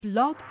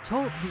Blog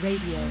Talk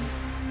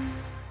Radio.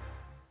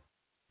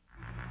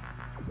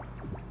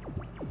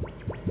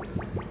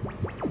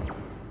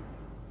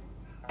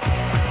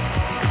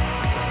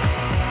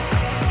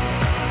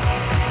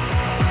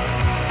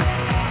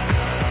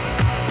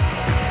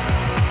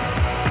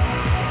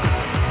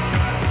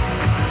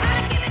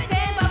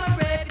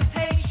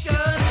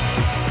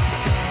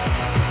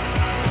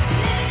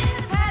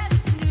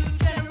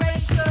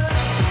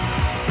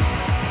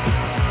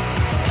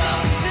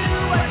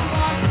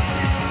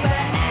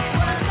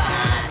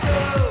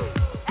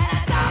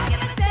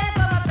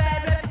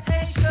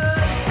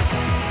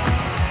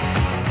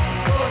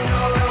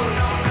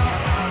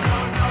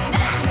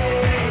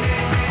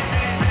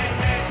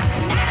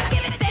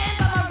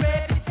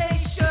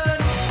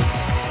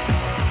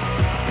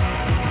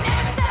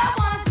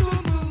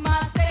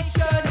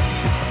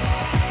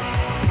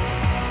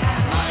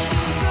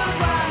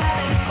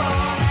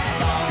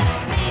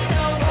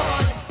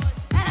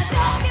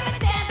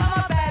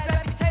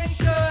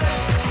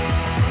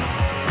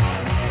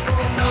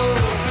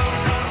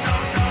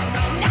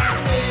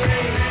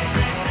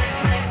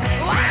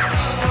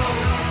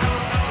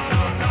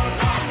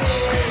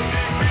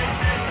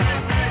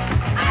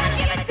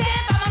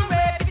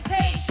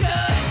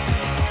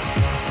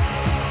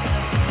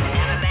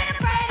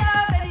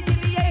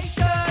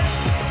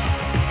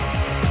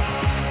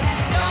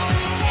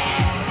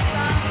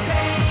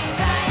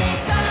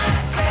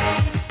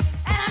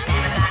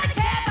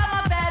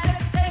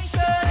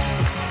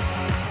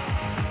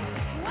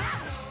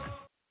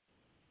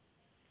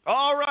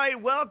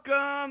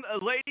 Welcome,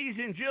 ladies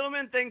and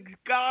gentlemen. Thank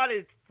God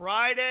it's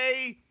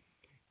Friday,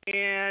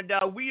 and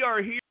we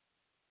are here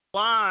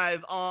live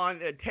on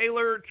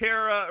Taylor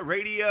Terra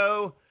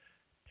Radio,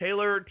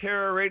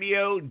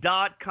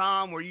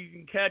 TaylorTerraRadio.com, where you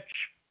can catch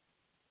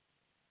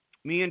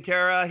me and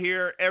Tara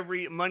here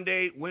every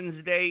Monday,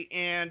 Wednesday,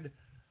 and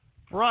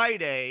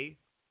Friday,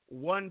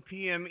 1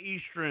 p.m.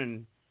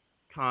 Eastern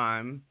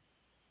Time.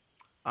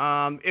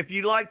 If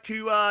you'd like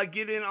to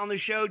get in on the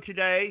show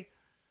today,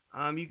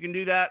 you can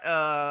do that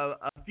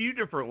a few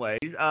different ways.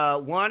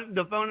 One,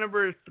 the phone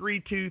number is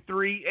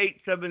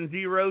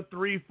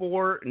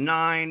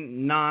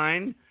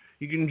 323-870-3499.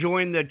 You can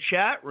join the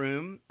chat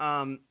room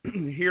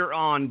here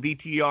on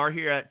BTR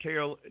here at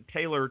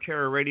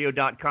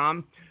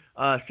TaylorTerraRadio.com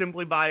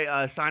simply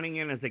by signing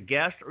in as a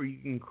guest, or you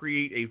can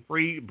create a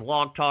free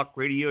Blog Talk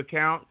Radio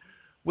account,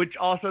 which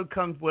also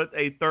comes with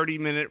a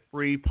 30-minute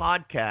free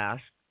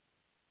podcast.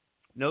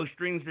 No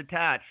strings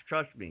attached.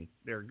 Trust me,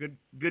 they're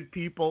good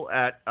people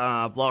at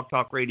Blog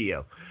Talk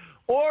Radio.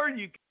 Or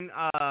you can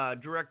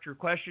direct your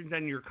questions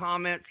and your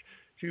comments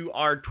to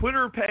our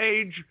Twitter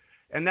page,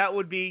 and that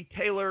would be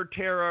Taylor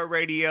Terra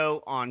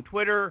Radio on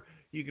Twitter.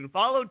 You can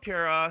follow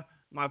Tara,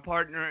 my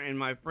partner and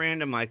my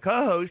friend and my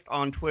co-host,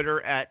 on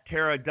Twitter at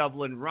Tara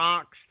Dublin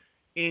Rocks,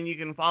 and you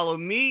can follow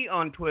me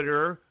on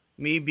Twitter,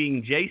 me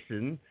being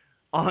Jason,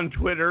 on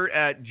Twitter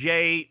at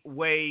J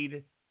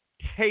Wade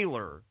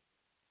Taylor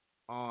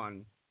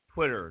on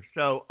Twitter.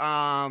 So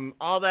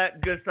all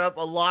that good stuff. A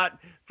lot.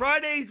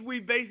 Fridays we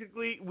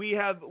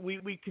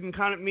can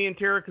kind of, me and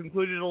Tara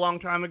concluded a long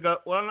time ago.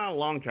 Well, not a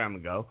long time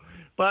ago,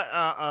 but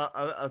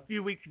a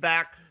few weeks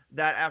back,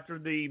 that after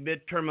the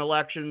midterm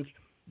elections,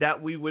 that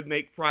we would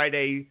make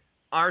Friday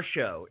our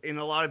show, and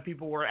a lot of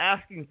people were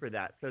asking for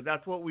that. So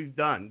that's what we've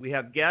done. We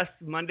have guests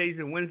Mondays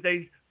and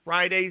Wednesdays.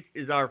 Fridays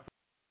is our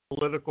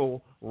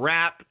political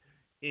wrap,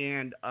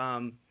 and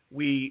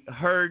we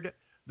heard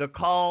the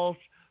calls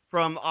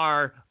from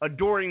our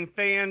adoring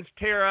fans,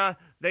 Tara.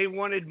 They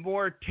wanted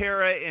more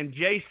Tara and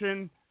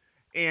Jason,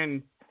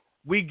 and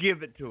we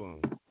give it to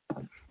them.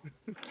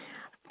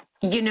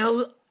 You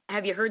know,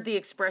 have you heard the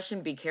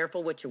expression, be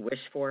careful what you wish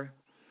for?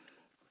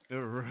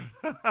 You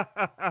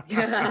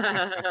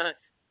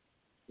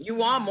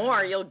want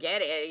more, you'll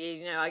get it.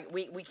 You know,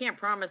 we can't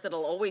promise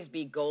it'll always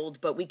be gold,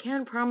 but we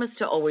can promise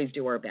to always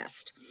do our best.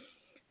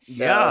 So,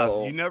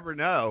 yeah, you never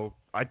know.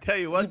 I tell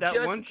you what, that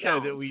one show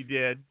that we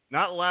did,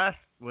 not last,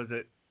 was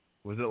it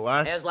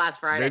last? It was last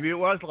Friday. Maybe it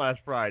was last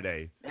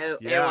Friday. It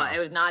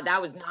was not.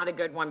 That was not a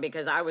good one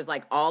because I was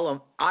like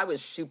I was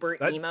super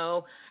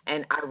emo,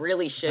 and I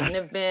really shouldn't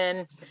have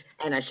been,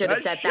 and I should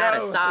have set that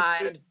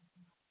aside.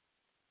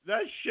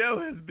 That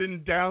show has been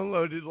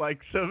downloaded like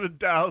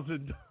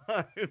 7,000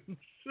 times.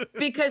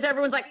 Because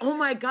everyone's like, oh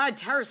my God,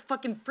 Tara's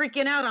fucking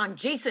freaking out on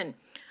Jason.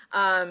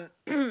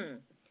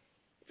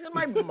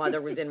 My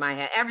mother was in my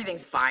head.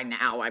 Everything's fine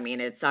now. I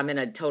mean, I'm in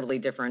a totally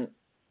different,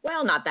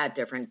 well, not that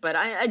different, but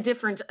a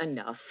different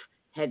enough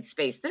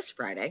headspace this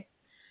Friday,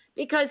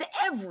 because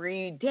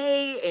every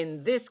day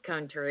in this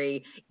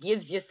country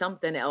gives you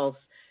something else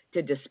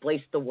to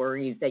displace the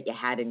worries that you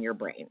had in your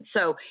brain.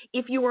 So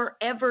if you are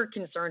ever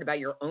concerned about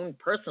your own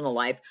personal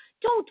life,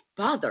 don't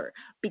bother,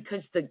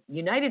 because the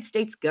United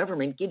States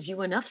government gives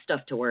you enough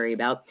stuff to worry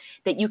about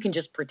that you can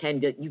just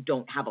pretend that you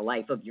don't have a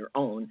life of your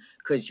own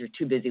because you're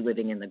too busy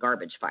living in the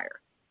garbage fire.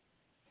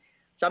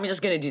 So I'm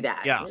just going to do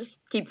that. Yeah. Just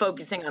keep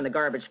focusing on the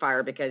garbage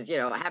fire because,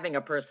 having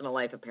a personal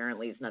life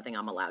apparently is nothing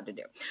I'm allowed to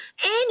do.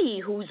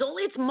 Anywho,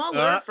 it's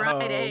Mueller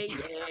Friday.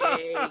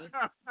 Yay.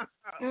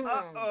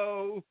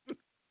 Uh-oh.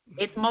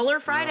 It's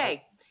Mueller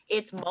Friday. No.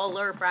 It's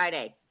Mueller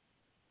Friday.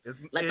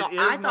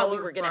 I thought we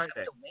were going to have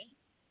to wait.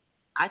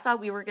 I thought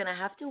we were going to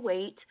have to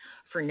wait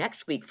for next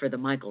week for the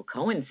Michael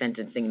Cohen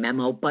sentencing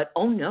memo, but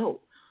oh no.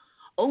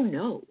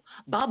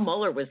 Bob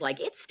Mueller was like,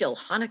 it's still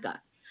Hanukkah.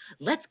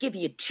 Let's give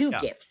you two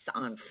gifts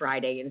on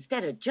Friday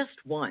instead of just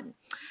one.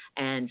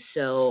 And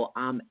so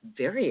I'm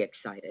very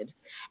excited.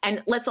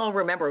 And let's all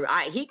remember,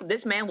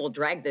 this man will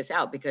drag this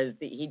out because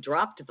he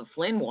dropped the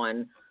Flynn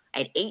one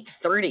at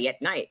 8:30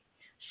 at night.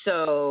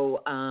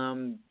 So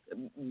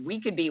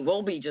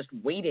we'll be just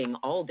waiting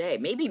all day.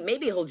 Maybe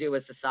he'll do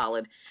us a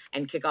solid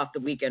and kick off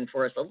the weekend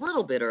for us a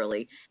little bit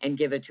early and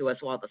give it to us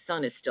while the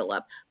sun is still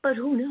up. But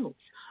who knows?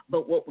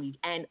 But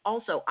and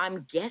also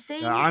I'm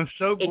guessing. I'm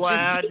so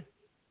glad.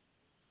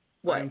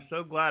 What? I'm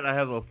so glad I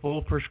have a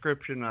full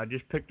prescription. I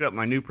just picked up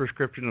my new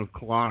prescription of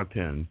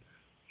Klonopin.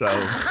 So.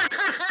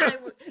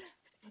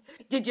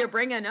 Did you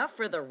bring enough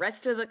for the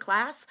rest of the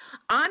class?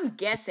 I'm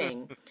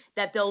guessing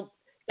that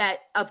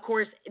of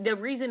course, the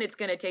reason it's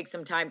going to take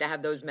some time to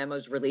have those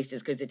memos released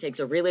is because it takes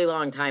a really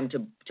long time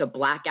to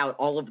black out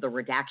all of the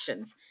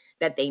redactions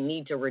that they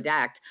need to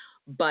redact.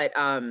 But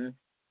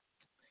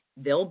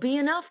there'll be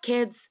enough,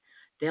 kids.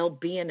 There'll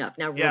be enough.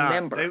 Now,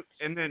 remember,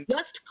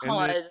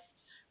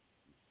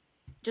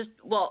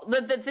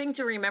 the thing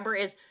to remember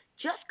is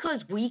just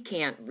because we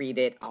can't read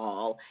it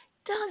all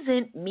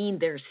doesn't mean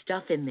there's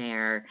stuff in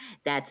there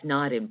that's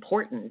not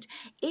important.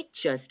 It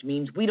just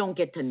means we don't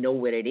get to know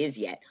what it is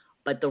yet.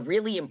 But the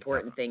really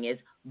important thing is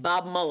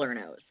Bob Mueller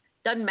knows.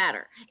 Doesn't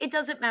matter. It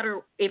doesn't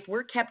matter if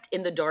we're kept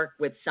in the dark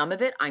with some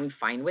of it. I'm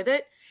fine with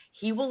it.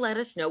 He will let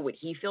us know what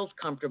he feels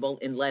comfortable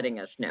in letting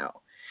us know.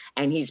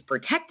 And he's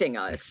protecting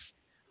us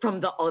from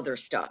the other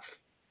stuff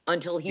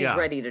until he's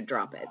ready to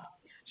drop it.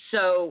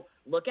 So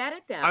look at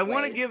it that way. I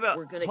want to give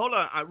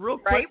real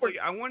quickly.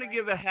 I want to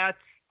give a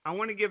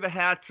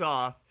hats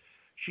off.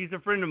 She's a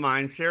friend of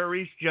mine, Sarah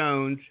Reese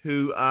Jones,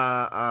 who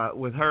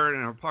with her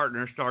and her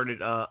partner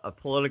started a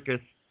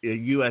Politicus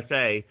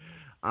USA.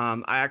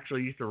 I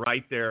actually used to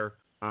write there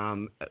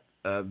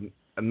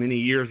many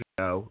years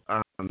ago,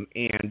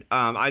 and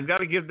I've got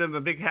to give them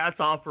a big hats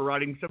off for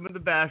writing some of the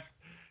best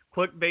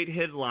clickbait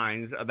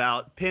headlines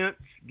about Pence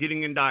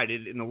getting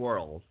indicted in the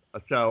world.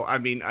 So, I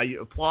mean, I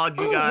applaud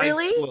you guys.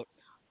 Really? Look,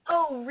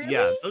 oh, really?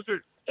 Yeah, those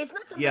are. It's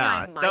not something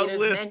I might have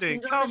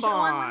mentioned Come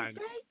on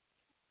Wednesday.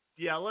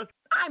 Yeah, let's.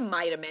 I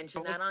might have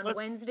mentioned that on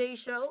Wednesday's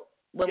show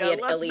when we had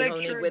Ellie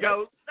Honig with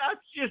us.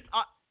 That's just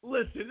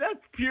listen.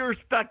 That's pure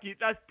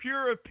That's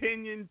pure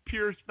opinion,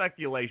 pure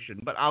speculation.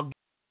 But I'll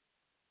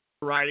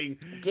writing.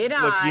 Did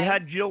look, I? You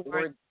had Jill.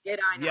 Or did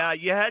I not? Yeah,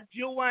 you had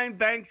Jill Wine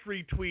Banks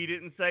retweet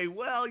it and say,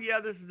 "Well, yeah,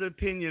 this is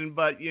opinion,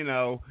 but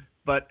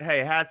But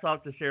hey, hats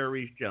off to Sarah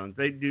Reese Jones.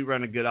 They do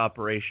run a good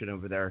operation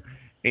over there,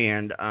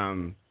 and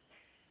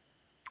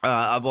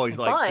I've always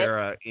liked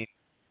Sarah.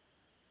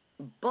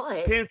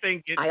 But Pence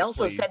ain't getting I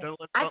also said so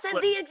I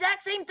said the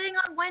exact same thing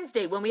on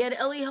Wednesday when we had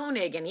Ellie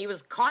Honig, and he was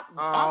caught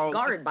off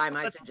guard by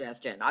my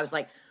suggestion. I was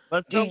like,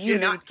 "Do you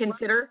not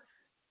consider?"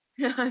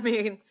 I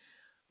mean,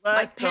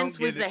 Mike Pence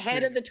was the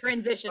head of the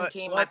transition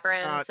team, my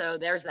friend. So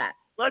there's that.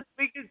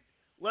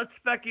 Let's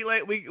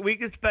speculate. We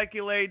can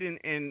speculate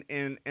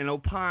and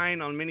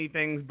opine on many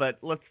things, but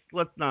let's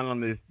not on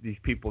these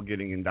people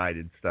getting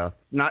indicted stuff.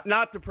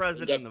 Not the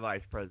president and the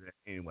vice president,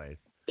 anyways.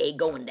 They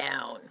going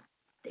down.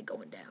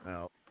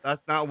 Well,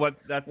 that's not what.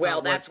 That's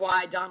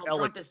why Donald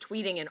Trump is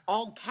tweeting in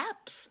all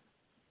caps.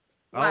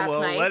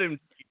 Night. Let him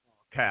tweet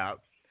all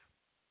caps.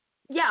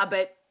 Yeah,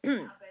 but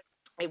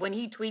when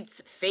he tweets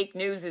fake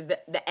news is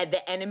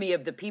the enemy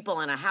of the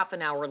people, and a half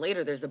an hour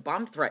later there's a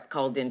bomb threat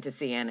called into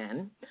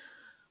CNN.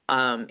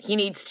 He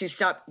needs to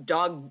stop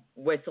dog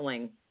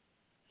whistling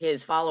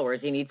his followers.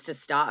 He needs to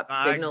stop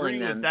signaling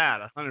them. I agree with that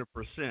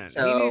 100%.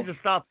 He needs to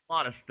stop a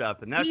lot of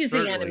stuff, and that's he's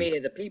the enemy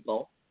of the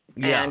people.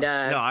 Yeah. And,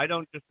 no, I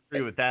don't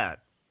disagree with that.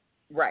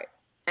 Right.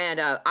 And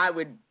I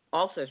would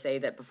also say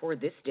that before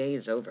this day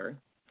is over,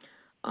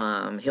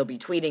 he'll be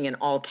tweeting in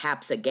all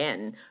caps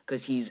again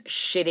because he's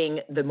shitting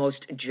the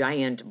most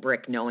giant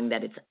brick, knowing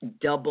that it's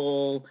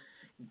double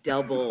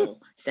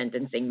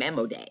sentencing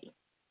memo day.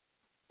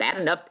 Bad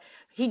enough.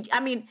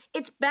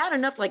 It's bad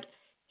enough. Like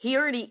he's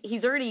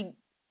already,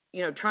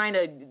 trying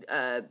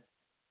to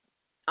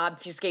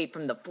obfuscate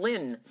from the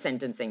Flynn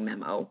sentencing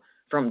memo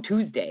from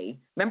Tuesday.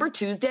 Remember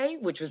Tuesday,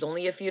 which was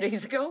only a few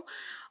days ago?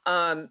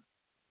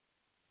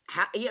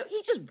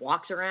 He just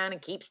walks around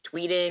and keeps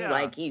tweeting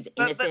like he's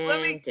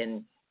innocent,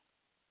 and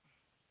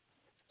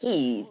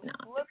he's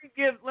not.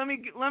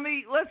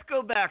 Let's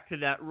go back to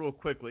that real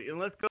quickly, and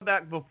let's go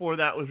back before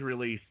that was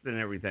released and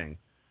everything.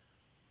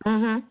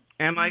 Mm-hmm.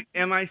 Am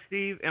I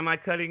Steve? Am I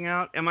cutting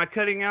out? Am I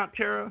cutting out,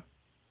 Tara?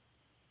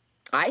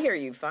 I hear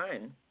you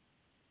fine.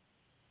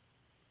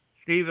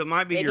 Steve, it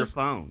might be your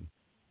phone.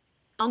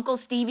 Uncle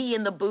Stevie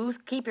in the booth.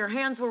 Keep your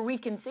hands where we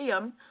can see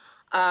them.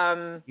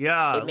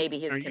 Yeah. It may be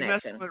his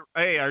connection.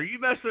 Are you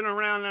messing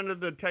around under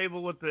the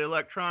table with the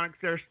electronics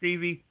there,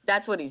 Stevie?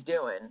 That's what he's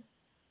doing.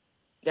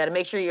 You got to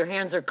make sure your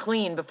hands are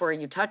clean before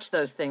you touch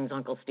those things,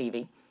 Uncle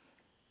Stevie.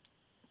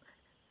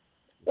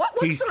 What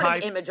sort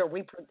of image are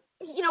we?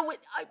 You know,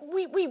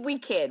 we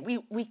kid.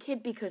 We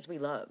kid because we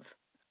love.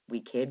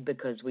 We kid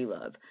because we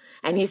love.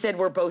 And he said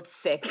we're both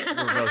sick.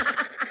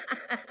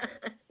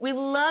 We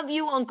love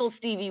you, Uncle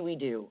Stevie. We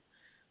do.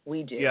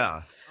 We do.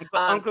 Yeah.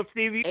 Uncle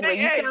Stevie. Anyway,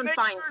 you sound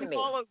fine to me.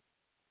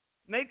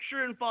 Make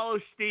sure and follow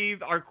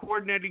Steve, our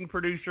coordinating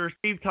producer,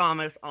 Steve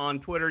Thomas, on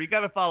Twitter. You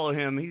got to follow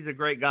him. He's a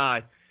great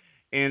guy.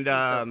 And he's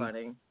so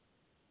funny.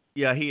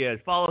 Yeah, he is.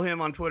 Follow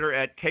him on Twitter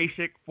at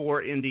Kasich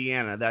for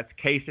Indiana. That's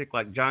Kasich,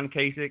 like John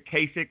Kasich.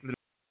 Kasich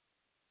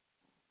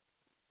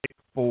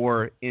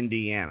for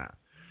Indiana.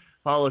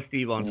 Follow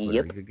Steve on Twitter.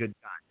 Yep. He's a good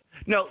guy.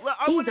 No,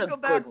 I want to go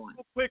back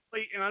real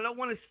quickly, and I don't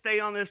want to stay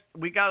on this.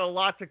 We got a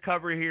lot to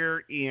cover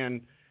here,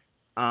 and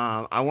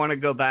I want to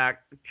go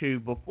back to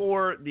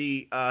before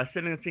the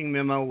sentencing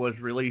memo was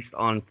released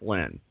on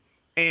Flynn.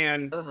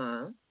 And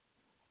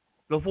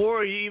before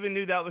we even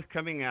knew that was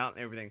coming out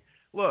and everything.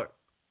 Look,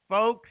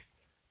 folks,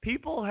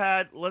 people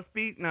had,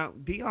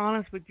 be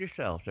honest with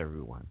yourselves,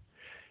 everyone.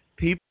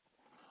 People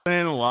have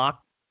been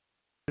locked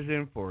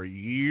in for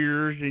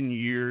years and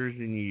years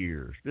and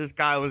years. This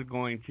guy was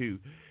going to,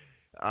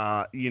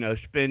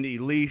 spend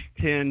at least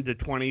 10 to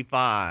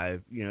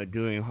 25,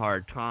 doing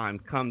hard time.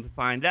 Come to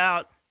find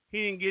out,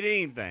 he didn't get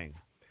anything.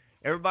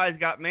 Everybody's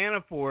got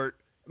Manafort.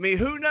 I mean,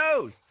 who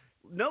knows?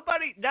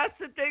 Nobody. That's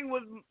the thing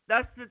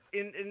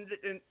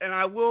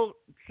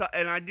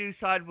and I do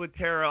side with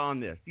Tara on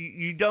this.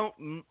 You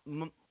don't.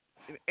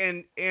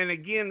 And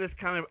again, this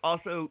kind of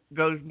also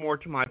goes more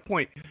to my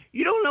point.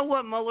 You don't know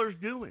what Mueller's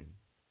doing.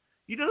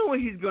 You don't know what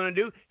he's going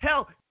to do.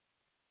 Hell,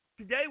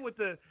 today with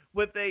a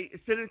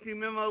sentencing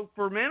memo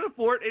for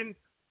Manafort, and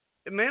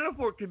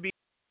Manafort could be,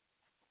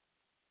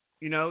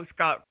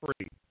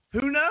 scot-free.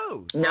 Who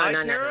knows? No.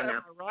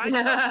 Right?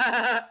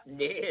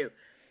 No.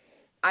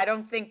 I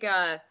don't think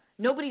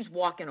nobody's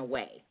walking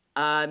away.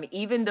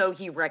 Even though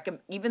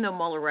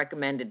Mueller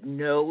recommended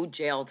no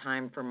jail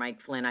time for Mike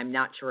Flynn, I'm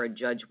not sure a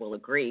judge will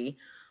agree.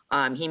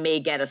 He may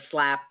get a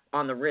slap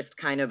on the wrist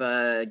kind of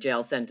a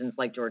jail sentence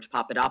like George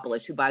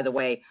Papadopoulos, who, by the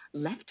way,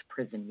 left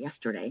prison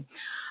yesterday.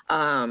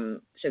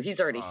 So he's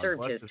already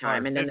served his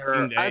time. And then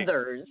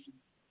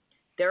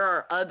there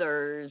are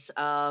others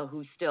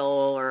who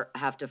still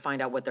have to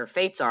find out what their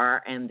fates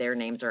are, and their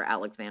names are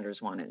Alexander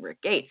Swan and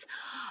Rick Gates.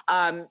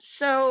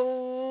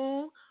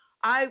 So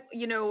I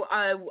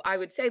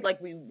would say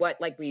like we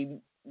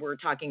were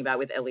talking about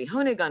with Ellie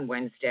Honig on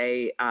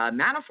Wednesday,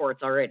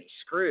 Manafort's already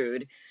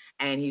screwed.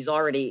 And he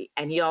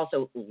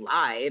also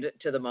lied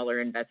to the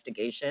Mueller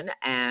investigation.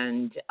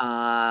 And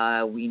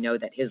we know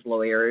that his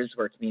lawyers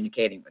were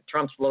communicating with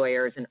Trump's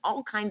lawyers and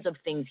all kinds of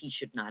things he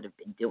should not have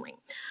been doing.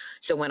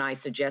 So when I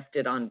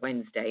suggested on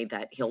Wednesday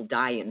that he'll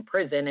die in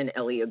prison, and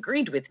Ellie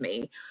agreed with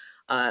me,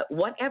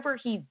 whatever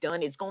he's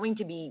done is going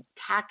to be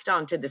tacked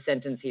onto the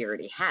sentence he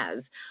already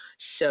has.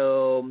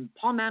 So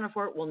Paul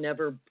Manafort will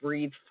never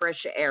breathe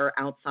fresh air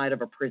outside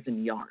of a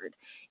prison yard,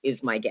 is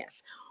my guess.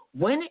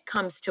 When it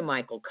comes to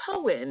Michael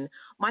Cohen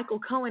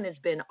has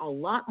been a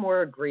lot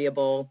more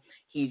agreeable.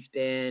 He's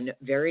been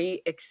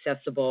very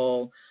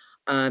accessible.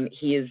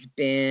 He has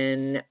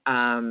been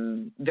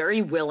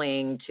very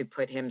willing to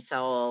put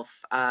himself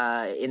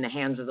in the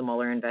hands of the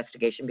Mueller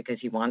investigation because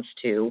he wants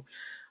to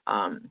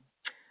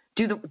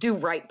do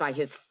right by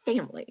his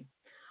family.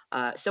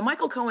 So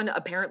Michael Cohen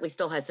apparently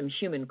still has some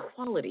human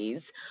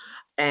qualities,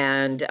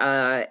 and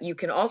you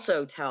can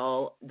also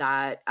tell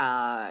that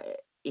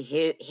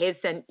his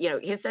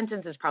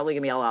sentence is probably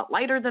going to be a lot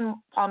lighter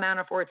than Paul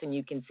Manafort's, and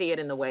you can see it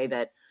in the way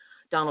that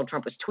Donald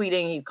Trump was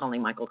tweeting. He's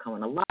calling Michael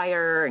Cohen a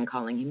liar and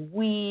calling him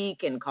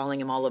weak and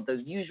calling him all of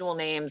those usual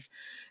names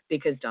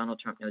because Donald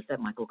Trump knows that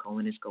Michael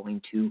Cohen is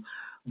going to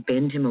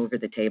bend him over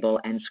the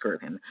table and screw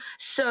him.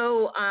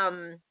 So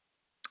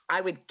I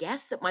would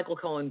guess that Michael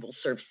Cohen will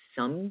serve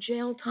some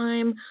jail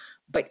time,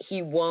 but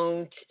he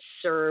won't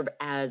serve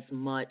as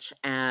much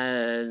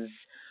as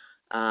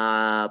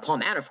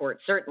Paul Manafort,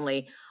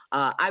 certainly.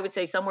 I would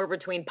say somewhere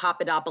between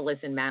Papadopoulos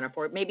and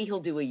Manafort. Maybe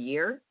he'll do a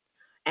year,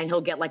 and he'll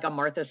get like a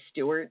Martha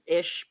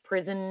Stewart-ish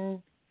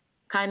prison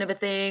kind of a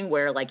thing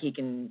where like he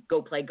can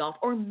go play golf.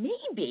 Or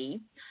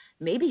maybe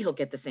he'll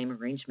get the same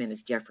arrangement as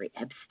Jeffrey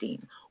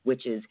Epstein,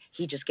 which is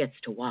he just gets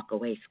to walk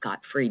away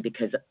scot-free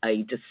because a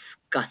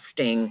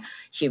disgusting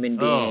human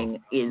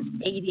being is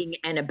aiding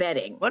and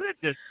abetting. What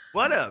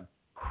a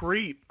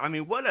creep. I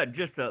mean, man. How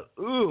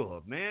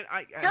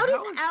does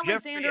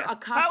Alexander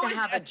Acosta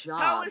have a job?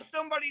 How is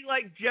somebody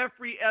like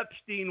Jeffrey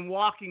Epstein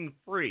walking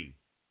free?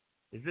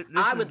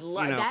 I would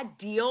love that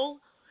deal.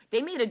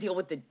 They made a deal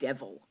with the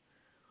devil.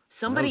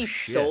 Somebody's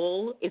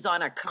soul is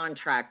on a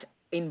contract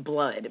in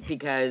blood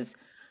because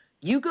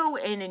you go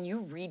in and you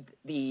read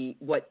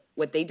what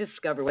they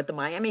discovered, what the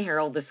Miami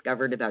Herald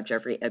discovered about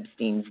Jeffrey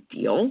Epstein's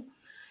deal,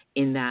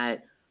 in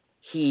that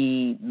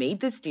he made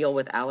this deal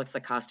with Alex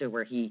Acosta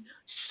where he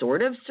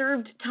sort of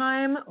served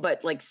time, but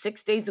like 6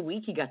 days a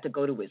week he got to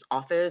go to his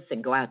office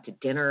and go out to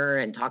dinner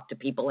and talk to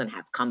people and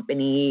have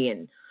company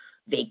and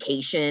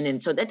vacation.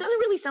 And so that doesn't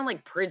really sound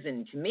like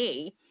prison to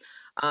me.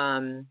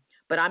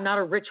 But I'm not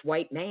a rich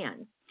white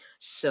man.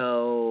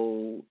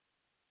 So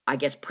I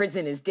guess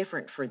prison is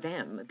different for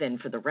them than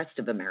for the rest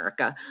of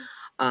America.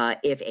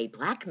 If a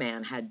black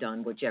man had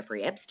done what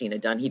Jeffrey Epstein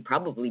had done, he'd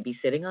probably be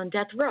sitting on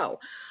death row.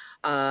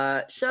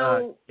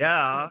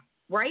 Yeah.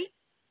 Right?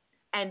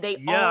 And they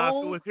Yeah,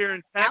 all... if it was here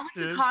in Texas.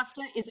 Alex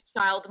Acosta is a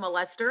child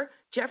molester.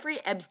 Jeffrey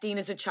Epstein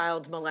is a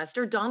child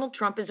molester. Donald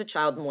Trump is a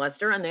child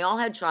molester. And they all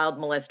had child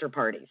molester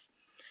parties.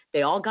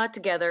 They all got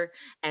together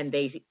and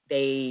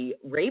they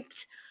raped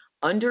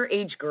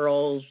underage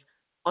girls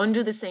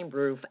under the same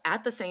roof,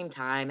 at the same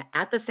time,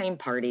 at the same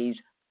parties,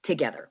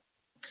 together.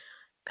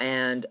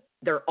 And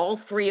they're all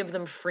three of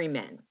them free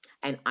men.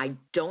 And I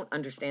don't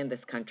understand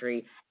this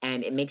country,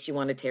 and it makes you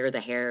want to tear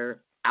the hair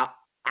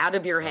out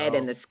of your head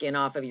and the skin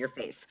off of your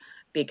face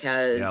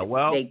because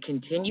they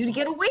continue to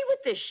get away with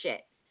this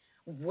shit.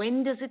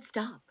 When does it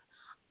stop?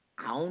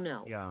 I don't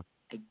know. Yeah.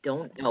 I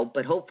don't know,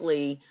 but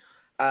hopefully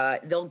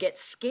they'll get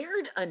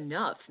scared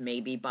enough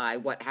maybe by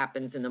what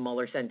happens in the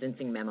Mueller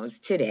sentencing memos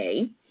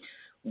today,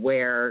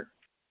 where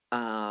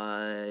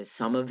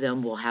some of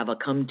them will have a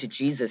come to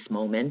Jesus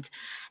moment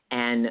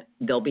and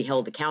they'll be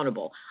held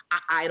accountable.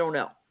 I don't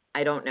know.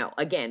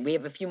 Again, we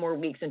have a few more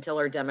weeks until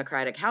our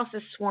Democratic House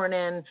is sworn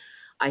in.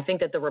 I think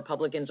that the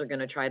Republicans are going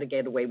to try to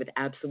get away with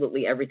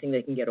absolutely everything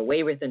they can get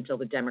away with until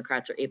the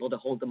Democrats are able to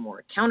hold them more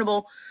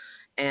accountable.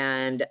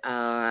 And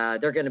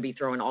they're going to be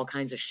throwing all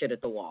kinds of shit at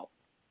the wall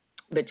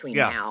between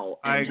now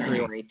and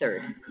January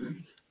 3rd.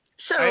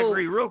 So, I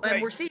agree. Real quick,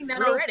 and we're seeing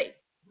that already.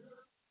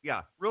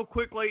 Yeah, real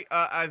quickly,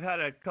 I've had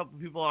a couple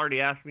people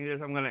already ask me this.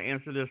 I'm going to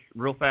answer this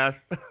real fast.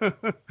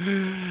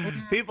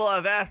 People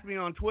have asked me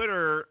on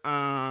Twitter,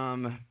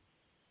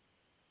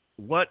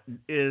 what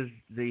is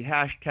the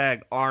hashtag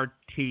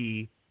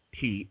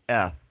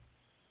RTTF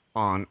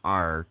on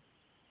our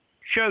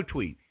show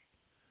tweets?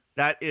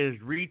 That is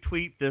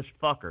retweet this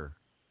fucker.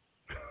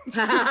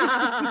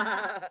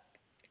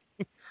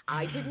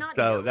 I did not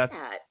know that.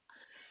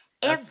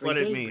 That's what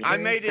it means. I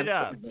made it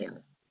up.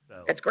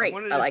 So that's great. I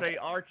wanted to say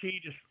RT.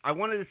 I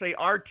wanted to say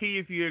RT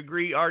if you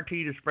agree. RT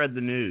to spread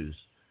the news.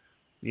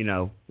 You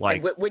know,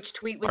 like which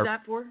tweet was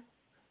that for?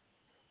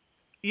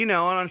 You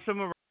know, on some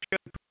of our show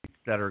tweets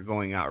that are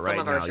going out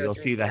right now, you'll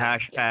see the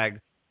hashtag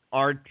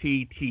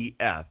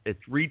RTTF.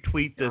 It's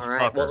retweet this fucker. All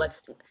right. Fucker. Well, let's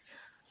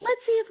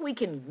see if we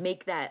can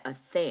make that a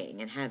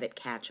thing and have it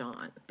catch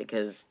on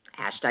because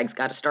hashtags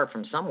got to start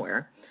from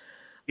somewhere.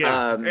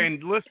 Yeah,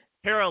 and listen,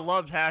 Tara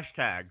loves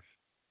hashtags.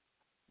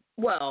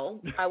 Well,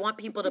 I want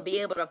people to be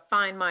able to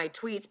find my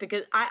tweets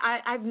because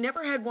I've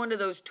never had one of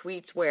those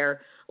tweets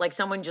where like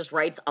someone just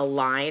writes a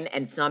line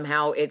and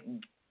somehow it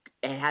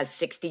has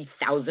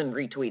 60,000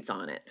 retweets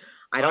on it.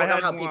 I don't know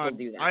how people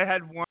do that. I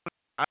had one.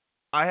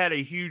 I had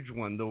a huge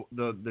one.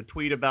 The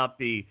tweet about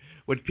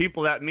which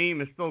people that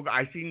meme is still.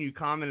 I seen you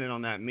commented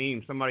on that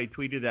meme. Somebody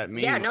tweeted that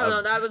meme. Yeah,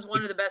 no, that was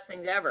one of the best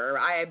things ever.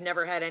 I have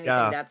never had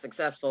anything that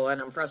successful, and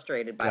I'm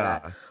frustrated by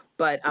that.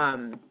 But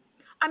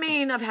I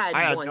mean, I've had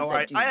ones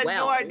that do well. I had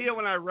no idea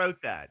when I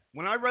wrote that.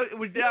 When I wrote it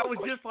was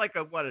just like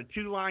a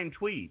 2-line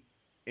tweet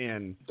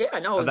and it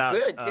was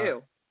good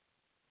too.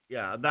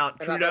 Yeah, about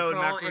Trudeau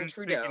and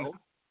Trudeau.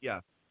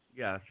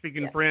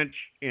 Speaking French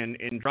and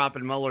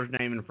dropping Mueller's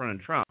name in front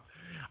of Trump.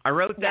 I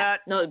wrote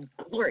that. No,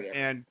 glorious.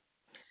 And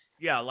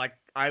like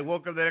I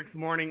woke up the next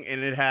morning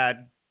and it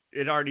had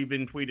already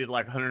been tweeted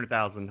like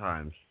 100,000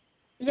 times.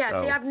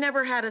 Yeah, see, I've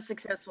never had a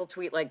successful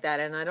tweet like that,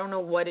 and I don't know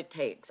what it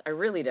takes. I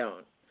really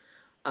don't.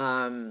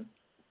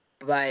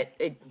 But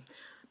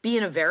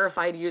being a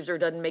verified user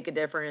doesn't make a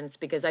difference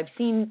because I've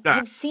seen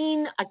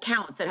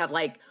accounts that have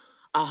like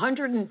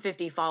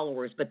 150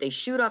 followers, but they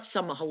shoot off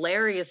some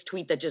hilarious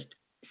tweet that just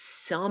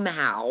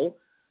somehow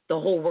the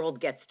whole world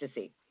gets to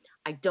see.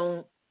 I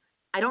don't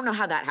know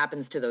how that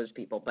happens to those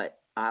people, but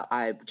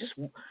I'd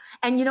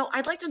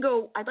like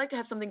to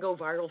have something go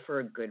viral for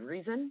a good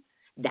reason.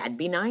 That'd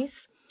be nice.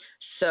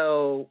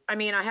 So, I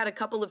mean, I had a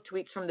couple of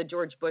tweets from the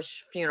George Bush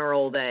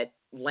funeral that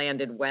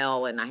landed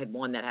well, and I had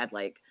one that had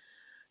like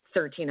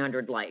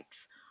 1,300 likes.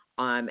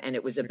 And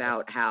it was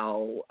about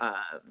how,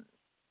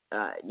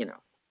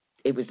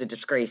 it was a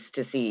disgrace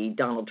to see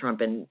Donald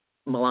Trump and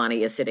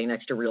Melania sitting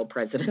next to real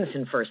presidents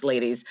and first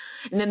ladies.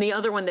 And then the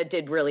other one that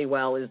did really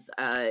well is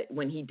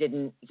when he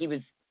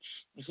was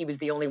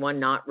the only one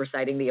not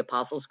reciting the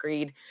Apostles'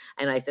 Creed.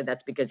 And I said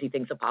that's because he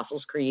thinks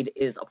Apostles' Creed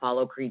is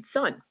Apollo Creed's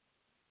son.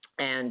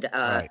 And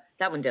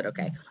that one did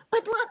okay. But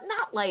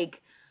not like,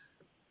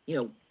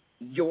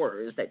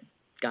 yours that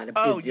got a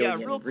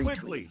bazillion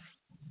retweets.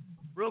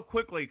 Real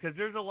quickly, because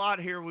there's a lot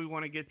here we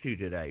want to get to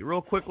today.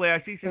 Real quickly,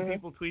 I see some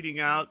people tweeting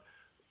out.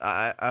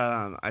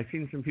 I've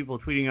seen some people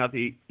tweeting out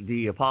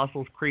the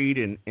Apostles' Creed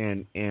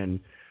and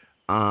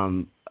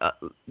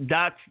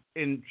That's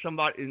in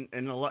somebody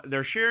in a lot.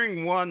 They're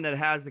sharing one that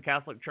has the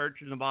Catholic Church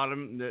in the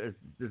bottom. It's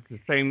the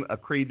same a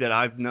creed that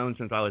I've known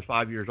since I was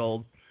 5 years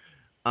old.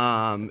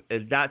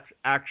 That's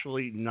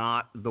actually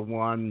not the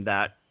one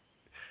that.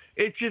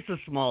 It's just a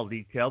small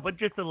detail, but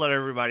just to let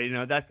everybody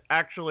know, that's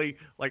actually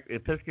like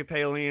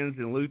Episcopalians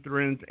and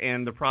Lutherans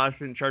and the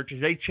Protestant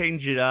churches. They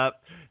change it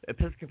up.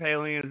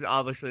 Episcopalians,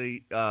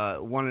 obviously,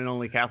 one and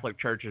only Catholic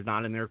Church is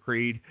not in their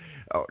creed,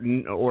 or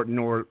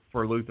nor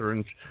for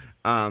Lutherans.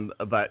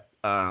 But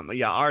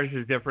ours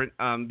is different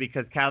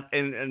because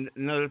and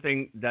another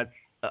thing that's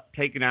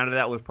taken out of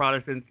that with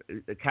Protestants,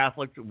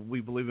 Catholics,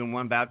 we believe in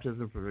one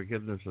baptism for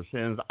forgiveness of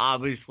sins.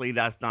 Obviously,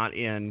 that's not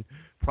in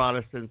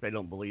Protestants. They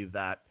don't believe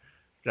that.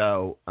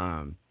 So,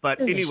 but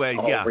anyway,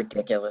 yeah.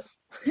 Ridiculous.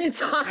 It's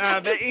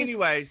but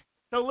anyways,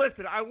 so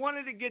listen, I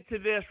wanted to get to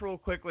this real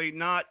quickly.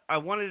 I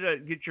wanted to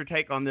get your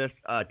take on this,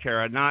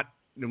 Tara.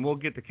 And we'll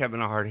get to Kevin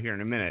Hart here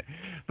in a minute.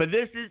 But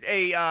this is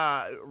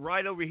a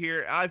right over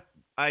here.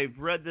 I've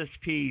read this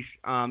piece.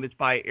 It's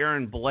by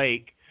Aaron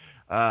Blake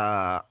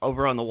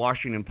over on the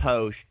Washington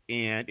Post,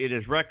 and it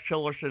is Rex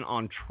Tillerson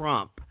on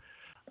Trump.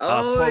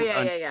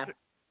 Yeah.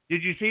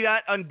 Did you see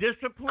that?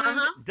 Undisciplined,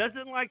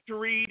 doesn't like to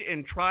read,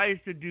 and tries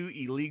to do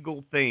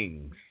illegal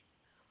things.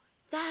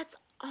 That's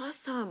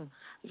awesome.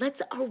 Let's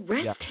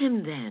arrest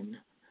him then.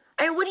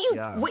 I mean,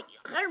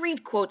 I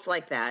read quotes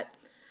like that,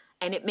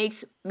 and it makes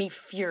me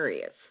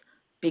furious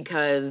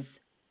because,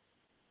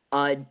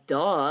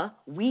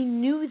 we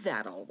knew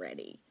that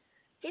already.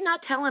 He's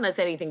not telling us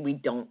anything we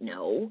don't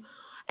know.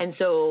 And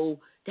so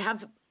to have,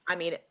 I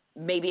mean,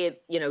 maybe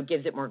it,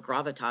 gives it more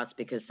gravitas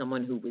because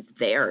someone who was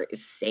there is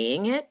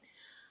saying it.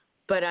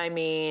 But, I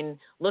mean,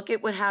 look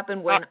at what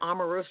happened when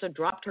Omarosa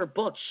dropped her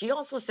book. She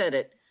also said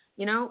it.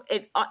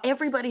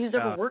 Everybody who's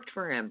ever worked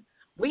for him.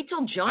 Wait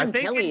till John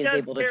Kelly is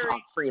able to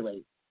talk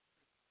freely.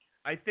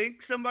 I think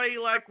somebody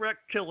like Rex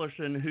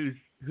Tillerson,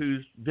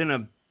 who's been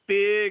a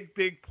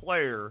big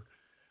player,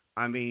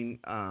 I mean,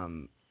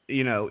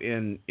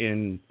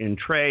 in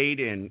trade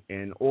and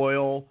in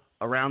oil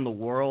around the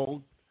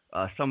world,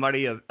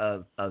 somebody of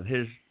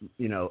his,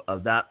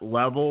 of that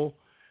level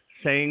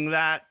saying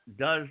that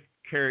does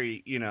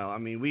carry, I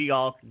mean, we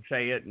all can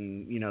say it,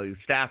 and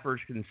staffers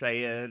can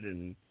say it,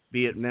 and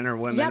be it men or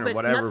women or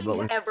whatever.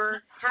 Nothing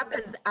ever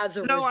happens as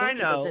a result. No, I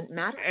know. It doesn't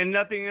matter. And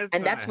nothing is.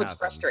 And that's what's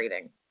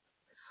frustrating.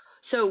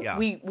 So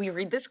we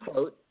read this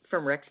quote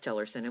from Rex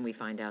Tillerson, and we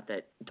find out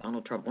that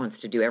Donald Trump wants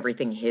to do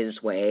everything his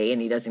way,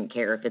 and he doesn't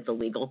care if it's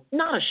illegal.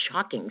 Not a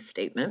shocking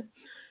statement.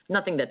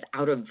 Nothing that's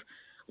out of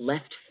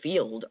left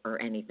field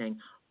or anything.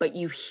 But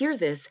you hear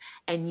this,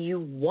 and you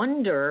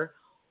wonder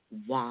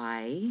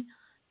why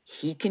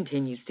he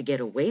continues to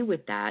get away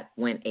with that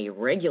when a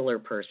regular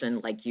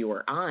person like you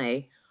or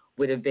I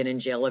would have been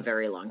in jail a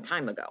very long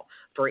time ago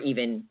for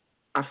even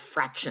a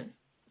fraction,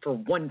 for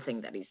one thing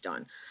that he's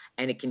done.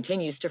 And it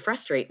continues to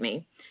frustrate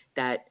me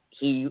that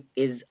he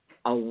is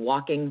a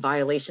walking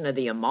violation of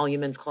the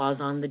emoluments clause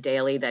on the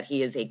daily, that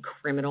he is a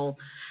criminal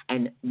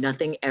and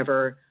nothing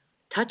ever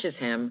touches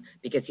him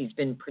because he's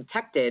been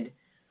protected.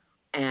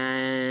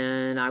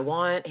 And I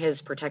want his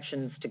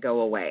protections to go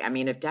away. I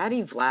mean, if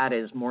Daddy Vlad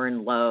is more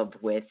in love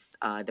with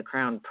the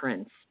Crown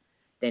Prince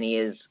than he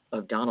is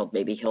of Donald,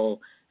 maybe he'll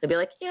be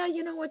like, yeah,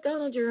 you know what,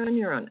 Donald, you're on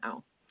your own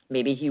now.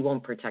 Maybe he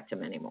won't protect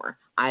him anymore.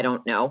 I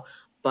don't know.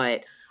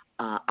 But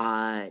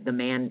the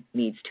man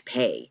needs to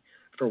pay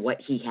for what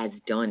he has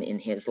done in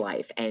his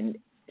life. And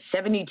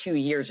 72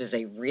 years is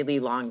a really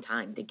long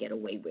time to get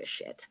away with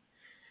shit.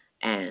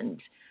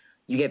 And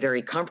you get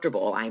very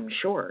comfortable, I'm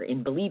sure,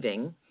 in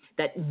believing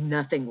that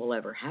nothing will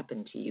ever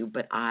happen to you.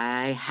 But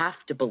I have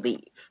to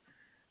believe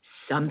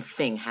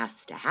something has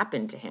to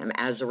happen to him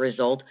as a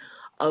result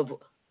of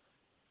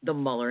the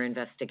Mueller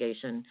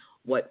investigation,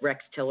 what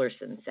Rex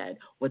Tillerson said,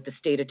 what the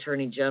state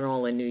attorney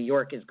general in New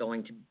York is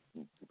going to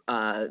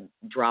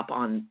drop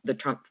on the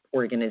Trump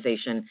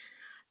organization,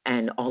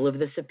 and all of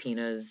the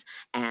subpoenas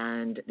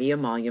and the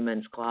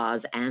emoluments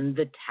clause and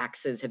the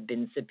taxes have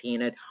been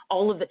subpoenaed.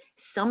 All of it.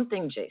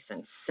 Something,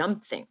 Jason,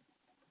 something.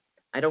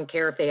 I don't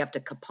care if they have to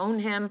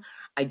Capone him.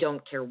 I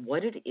don't care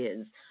what it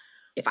is.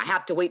 If I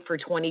have to wait for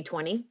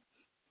 2020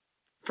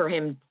 for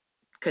him,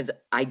 because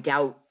I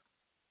doubt.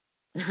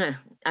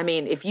 I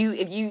mean, if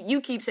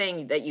you keep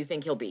saying that you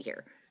think he'll be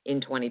here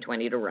in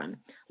 2020 to run,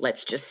 let's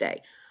just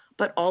say.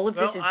 But all of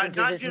this is not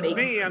just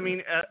me. I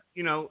mean,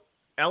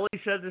 Ellie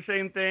said the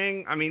same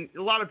thing. I mean,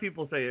 a lot of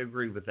people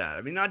agree with that.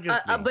 I mean, not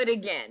just me. But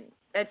again,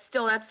 that's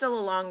still a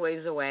long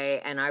ways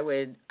away. And I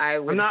would.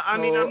 I'm not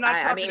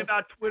talking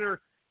about Twitter.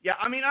 Yeah,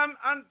 I mean,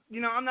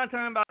 I'm not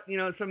talking about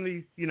some of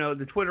these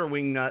the Twitter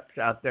wing nuts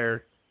out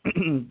there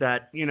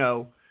that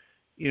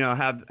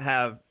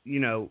have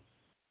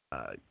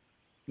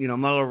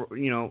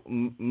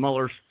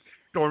Mueller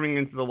storming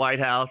into the White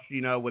House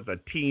with a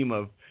team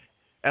of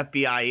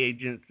FBI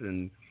agents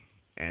and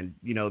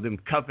them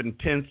cuffing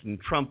Pence and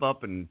Trump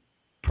up and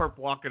perp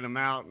walking them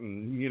out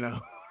and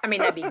I mean,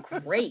 that'd be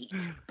great,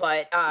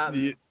 but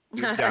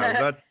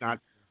that's not going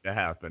to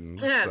happen.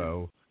 Yeah.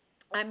 So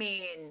I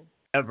mean,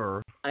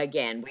 ever.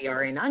 Again, we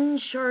are in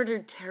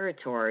uncharted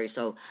territory,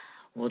 so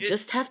we'll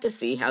just have to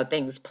see how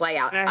things play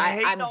out. I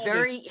hate I'm all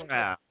very this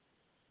crap.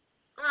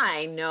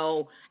 I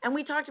know. And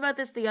we talked about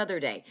this the other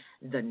day.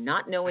 The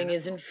not knowing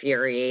is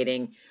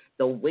infuriating.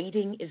 The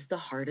waiting is the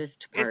hardest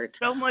part. It's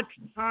so much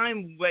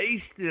time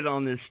wasted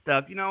on this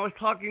stuff. I was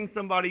talking to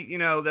somebody,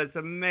 that's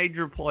a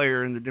major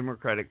player in the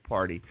Democratic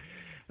Party.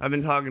 I've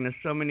been talking to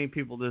so many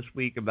people this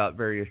week about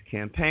various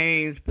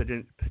campaigns,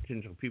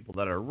 potential people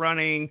that are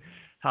running,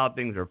 how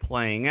things are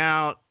playing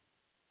out,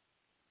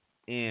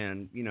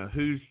 and,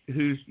 who's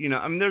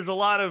there's a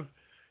lot of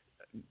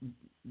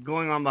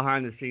going on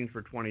behind the scenes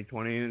for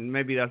 2020, and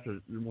maybe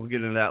we'll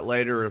get into that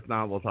later. If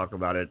not, we'll talk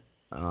about it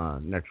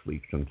next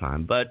week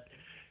sometime. But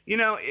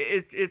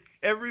it's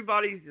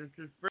everybody's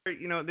just very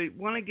they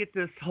want to get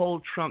this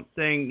whole Trump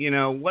thing.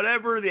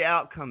 Whatever the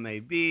outcome may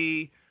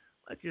be,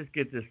 let's just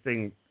get this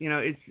thing.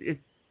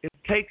 It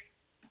takes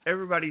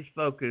everybody's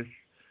focus.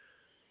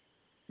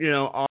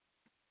 On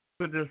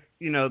this.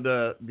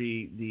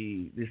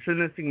 The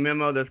sentencing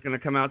memo that's going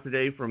to come out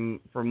today from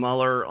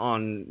Mueller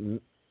on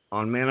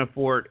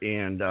Manafort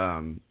and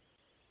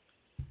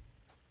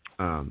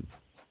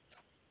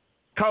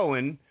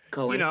Cohen.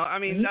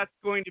 That's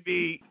going to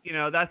be,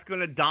 that's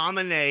going to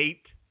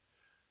dominate.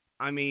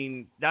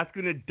 That's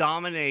going to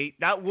dominate.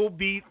 That will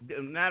be,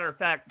 matter of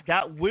fact,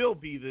 that will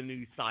be the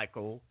news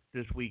cycle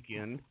this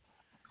weekend.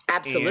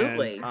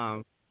 Absolutely.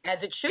 And, as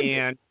it should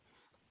be.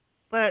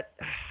 But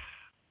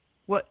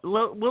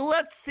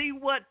let's see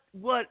what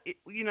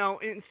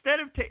instead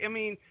of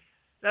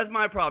that's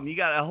my problem. You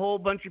got a whole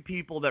bunch of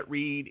people that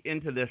read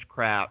into this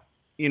crap,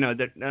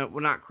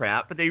 not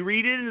crap, but they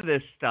read into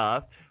this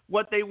stuff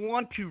what they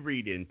want to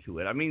read into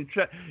it.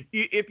 So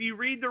if you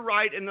read the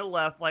right and the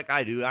left like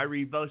I do, I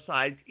read both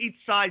sides. Each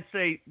side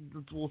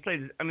will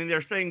say,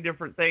 they're saying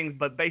different things,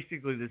 but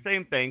basically the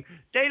same thing.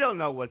 They don't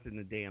know what's in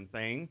the damn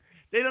thing.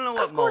 They don't know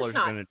what Mueller's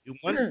going to do.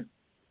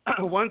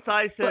 One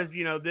side says,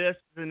 this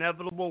is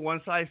inevitable.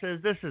 One side says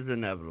this is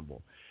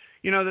inevitable.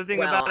 The thing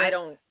about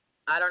it.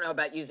 I don't know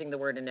about using the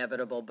word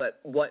inevitable, but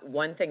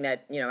one thing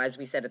that, as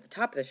we said at the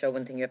top of the show,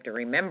 one thing you have to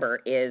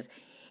remember is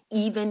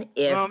even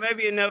if... Well,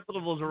 maybe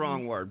inevitable is the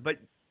wrong word, but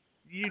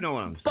you know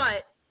what I'm saying.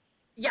 But,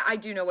 yeah, I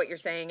do know what you're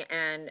saying,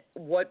 and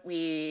what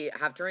we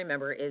have to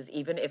remember is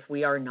even if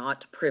we are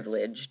not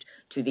privileged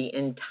to the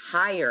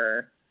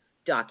entire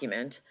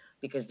document,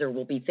 because there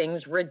will be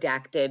things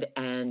redacted,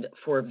 and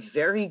for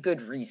very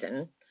good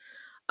reason...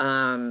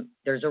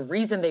 there's a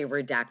reason they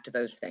redact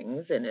those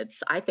things, and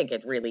I think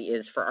it really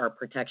is for our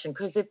protection,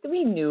 because if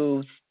we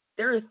knew,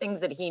 there are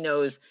things that he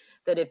knows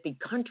that if the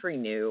country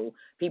knew,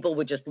 people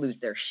would just lose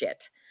their shit.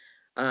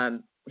 As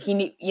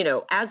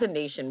a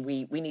nation,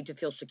 we need to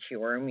feel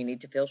secure and we need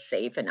to feel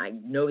safe, and I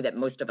know that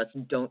most of us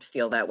don't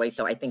feel that way,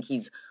 so I think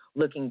he's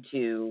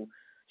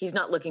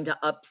not looking to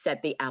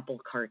upset the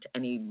apple cart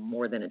any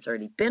more than it's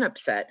already been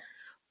upset,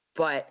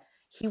 but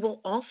he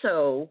will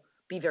also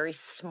be very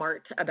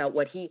smart about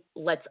what he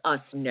lets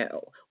us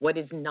know, what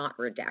is not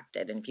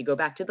redacted. And if you go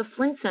back to the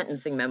Flynn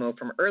sentencing memo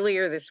from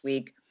earlier this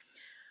week,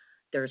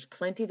 there's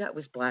plenty that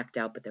was blacked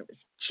out, but there was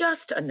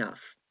just enough.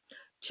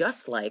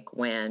 Just like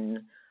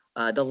when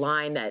the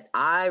line that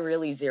I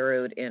really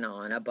zeroed in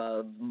on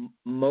above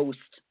most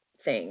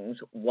things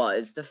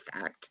was the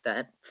fact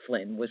that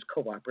Flynn was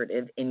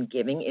cooperative in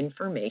giving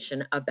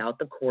information about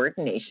the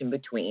coordination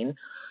between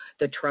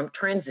the Trump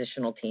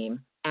transitional team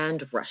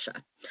and Russia,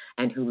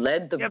 and who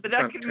led the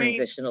Trump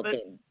transitional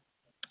team.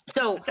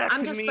 So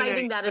I'm just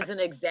citing that as an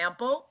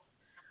example.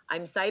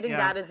 I'm citing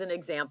that as an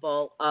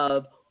example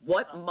of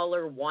what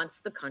Mueller wants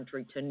the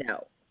country to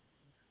know.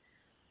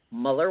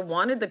 Mueller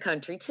wanted the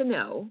country to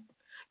know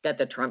that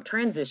the Trump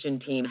transition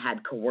team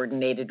had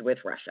coordinated with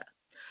Russia,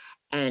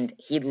 and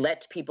he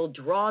let people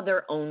draw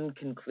their own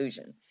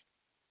conclusions.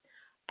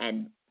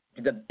 And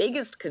the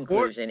biggest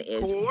conclusion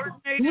is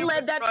who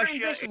led that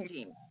transition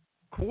team.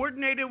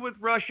 Coordinated with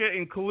Russia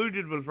and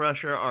colluded with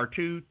Russia are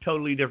two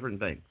totally different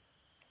things.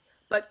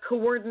 But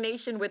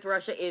coordination with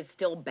Russia is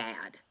still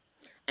bad,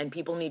 and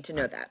people need to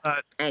know that.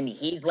 And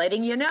he's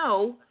letting you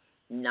know,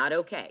 not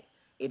okay.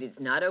 It is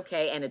not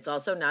okay, and it's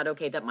also not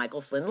okay that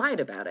Michael Flynn lied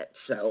about it.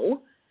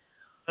 So,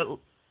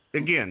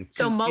 again.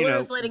 So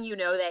Mueller is letting you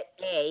know that,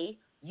 A,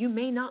 you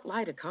may not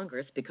lie to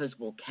Congress because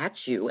we'll catch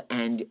you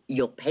and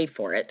you'll pay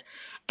for it.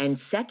 And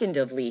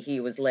secondly, he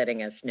was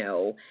letting us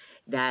know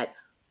that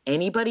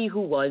anybody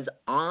who was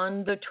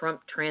on the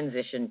Trump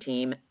transition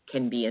team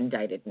can be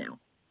indicted now.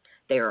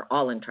 They are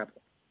all in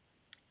trouble.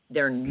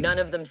 They're none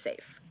of them safe.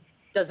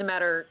 Doesn't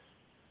matter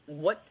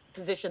what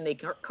position they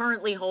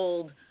currently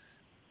hold,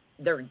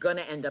 they're going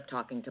to end up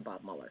talking to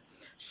Bob Mueller.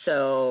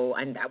 So,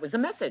 and that was a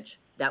message.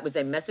 That was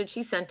a message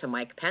he sent to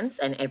Mike Pence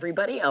and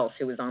everybody else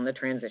who was on the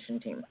transition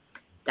team.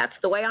 That's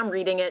the way I'm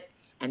reading it,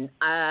 and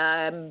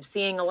I'm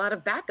seeing a lot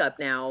of backup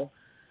now.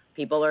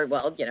 People are,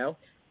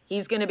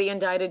 he's going to be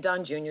indicted.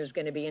 Don Jr. is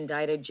going to be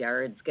indicted.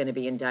 Jared's going to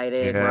be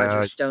indicted. Yeah.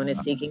 Roger Stone is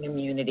seeking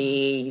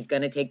immunity. He's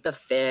going to take the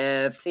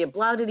fifth.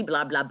 Blah, blah, blah,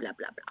 blah, blah, blah,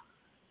 blah.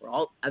 We're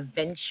all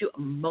eventually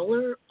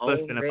Mueller.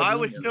 Listen, if I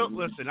was still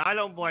knows. I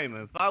don't blame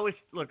him. If I was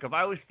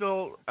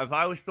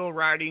still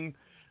writing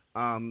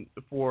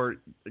for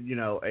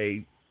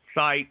a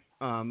site,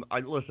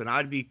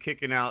 I'd be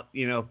kicking out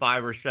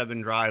 5 or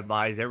 7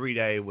 drive-bys every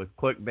day with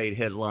clickbait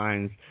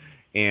headlines,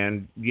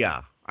 and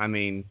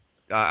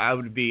I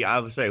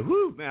would say,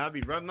 whoo, man, I'd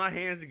be rubbing my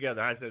hands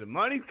together. I said, the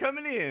money's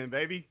coming in,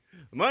 baby.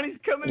 The money's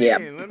coming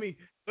in.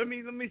 Let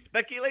me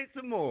speculate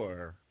some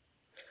more.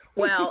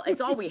 Well,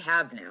 it's all we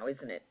have now,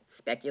 isn't it?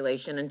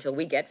 Speculation until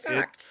we get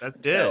facts. That's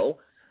it.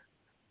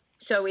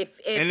 So if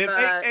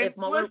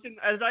Mueller, listen,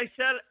 as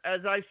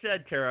I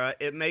said, Tara,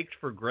 it makes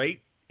for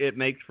great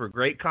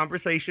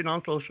conversation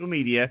on social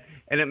media,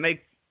 and it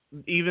makes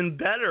even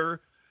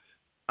better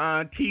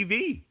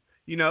TV.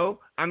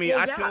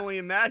 I can only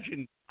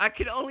imagine. I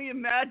can only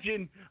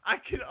imagine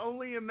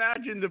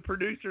the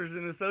producers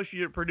and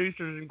associate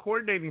producers and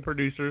coordinating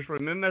producers from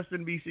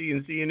MSNBC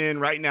and CNN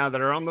right now that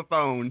are on the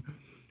phone,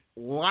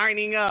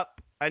 lining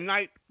up a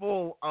night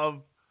full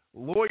of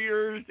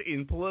lawyers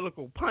and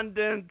political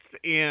pundits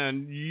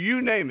and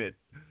you name it.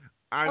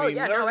 They're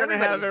going to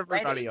have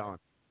everybody on.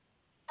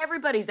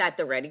 Everybody's at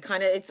the ready.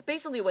 It's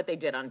basically what they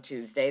did on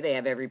Tuesday. They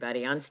have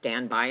everybody on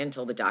standby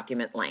until the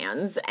document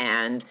lands,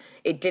 and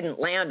it didn't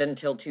land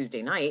until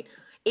Tuesday night.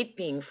 It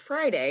being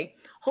Friday,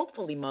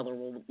 hopefully Mueller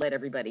will let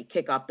everybody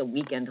kick off the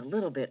weekend a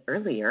little bit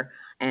earlier,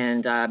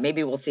 and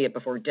maybe we'll see it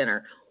before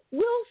dinner.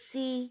 We'll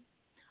see.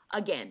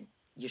 Again,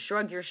 you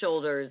shrug your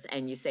shoulders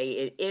and you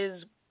say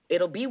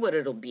it'll be what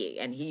it'll be,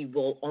 and he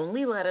will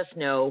only let us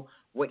know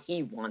what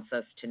he wants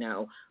us to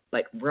know.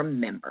 But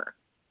remember,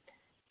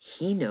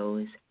 he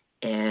knows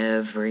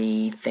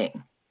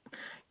everything.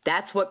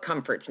 That's what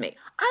comforts me.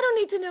 I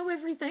don't need to know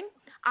everything.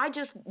 I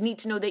just need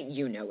to know that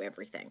you know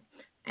everything.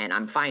 And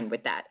I'm fine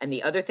with that. And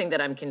the other thing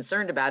that I'm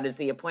concerned about is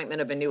the appointment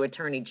of a new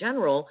attorney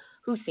general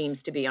who seems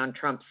to be on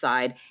Trump's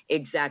side,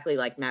 exactly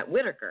like Matt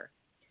Whitaker,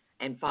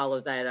 and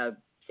follows that a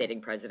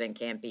sitting president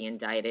can't be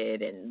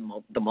indicted, and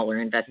the Mueller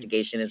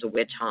investigation is a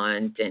witch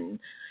hunt, and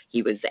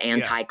he was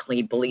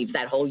anti-clean, believes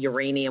that whole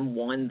uranium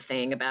one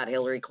thing about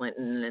Hillary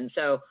Clinton. And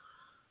so,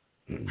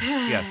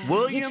 yes,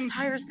 William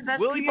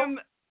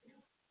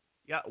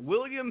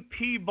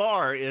P.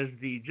 Barr is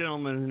the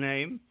gentleman's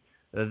name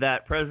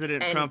that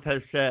President Trump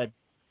has said.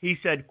 He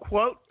said,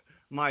 quote,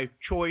 my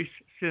choice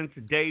since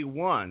day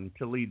one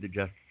to lead the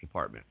Justice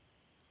Department.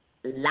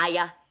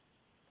 Liar.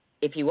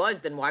 If he was,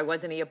 then why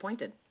wasn't he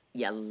appointed?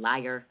 You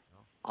liar.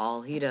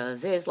 All he does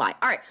is lie.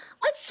 All right,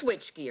 let's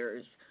switch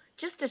gears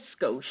just a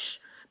skosh,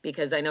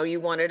 because I know you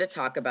wanted to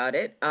talk about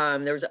it.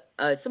 There was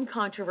some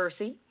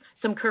controversy,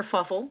 some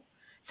kerfuffle,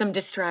 some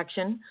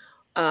distraction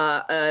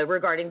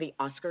regarding the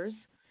Oscars.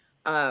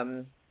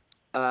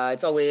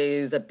 It's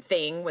always a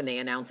thing when they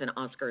announce an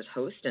Oscars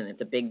host, and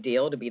it's a big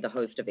deal to be the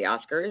host of the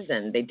Oscars,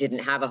 and they didn't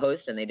have a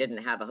host, and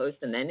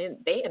then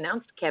they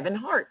announced Kevin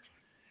Hart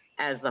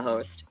as the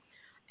host.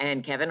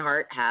 And Kevin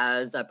Hart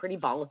has a pretty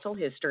volatile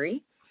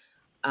history,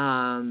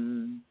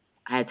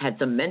 has had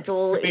some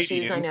mental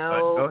issues, I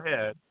know. Go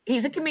ahead.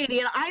 He's a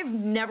comedian. I've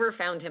never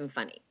found him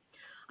funny.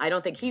 I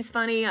don't think he's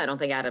funny. I don't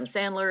think Adam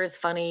Sandler is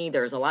funny.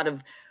 There's a lot of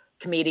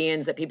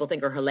comedians that people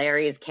think are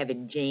hilarious,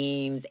 Kevin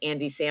James,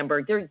 Andy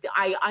Samberg.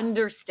 I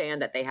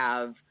understand that they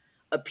have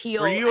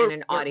appeal and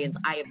an audience.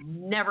 I have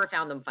never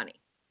found them funny.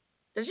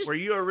 Were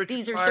you a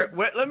Richard Pryor?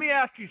 Let me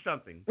ask you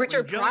something.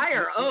 Richard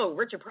Pryor,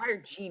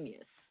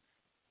 genius.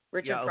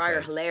 Richard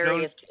Pryor,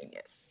 hilarious,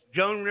 genius.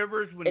 Joan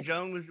Rivers, when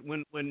Joan was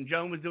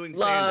doing stand-up.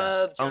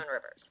 Love Joan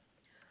Rivers.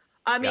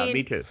 I mean,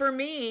 me too. For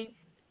me,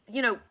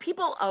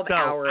 people of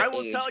our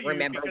age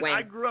remember when.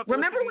 I grew up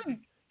when.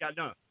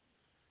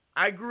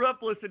 I grew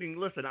up listening.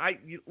 Listen, I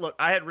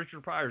had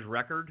Richard Pryor's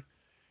record,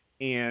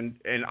 and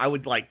I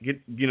would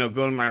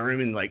go in my room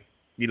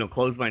and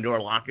close my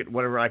door, lock it,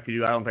 whatever I could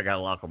do. I don't think I had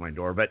a lock on my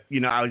door, but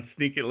I would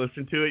sneak it,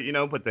 listen to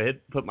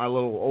it, put my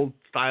little old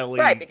styling,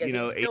 right, because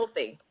it's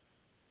filthy.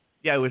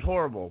 Yeah, it was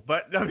horrible,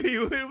 but I mean,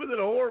 it wasn't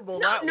horrible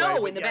that way.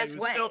 No, in the best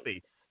way.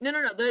 Filthy. No.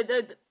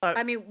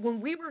 I mean,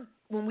 when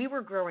we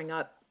were growing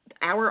up,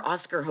 our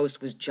Oscar host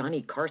was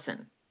Johnny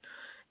Carson,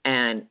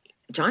 and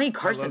Johnny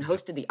Carson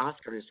hosted the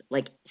Oscars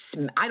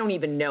I don't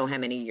even know how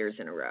many years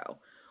in a row.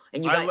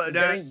 And you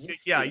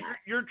guys,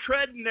 you're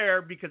treading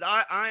there, because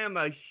I am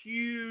a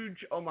huge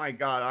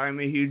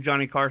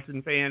Johnny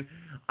Carson fan.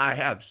 I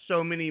have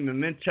so many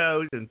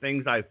mementos and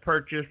things I've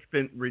purchased,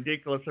 spent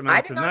ridiculous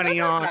amounts of money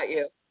on. About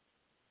you.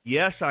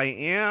 Yes, I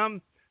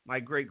am. My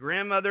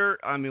great-grandmother,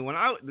 growing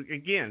up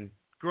in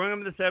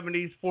the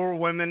 70s, 4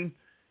 women,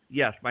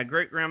 yes, my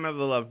great-grandmother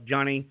loved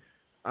Johnny.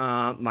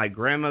 My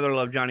grandmother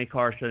loved Johnny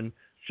Carson.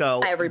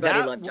 So everybody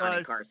loved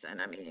Johnny Carson.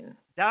 I mean,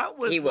 that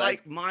was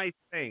my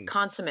thing.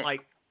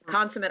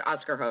 Consummate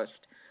Oscar host.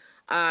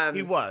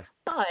 He was.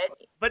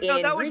 But no,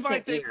 that was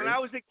my thing. Years, when I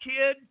was a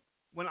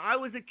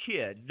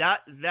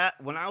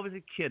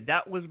kid,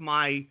 that was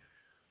my.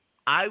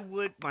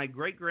 My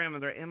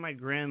great-grandmother and my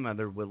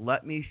grandmother would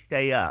let me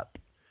stay up,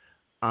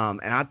 and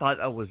I thought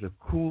that was the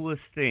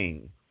coolest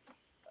thing.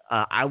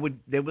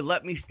 They would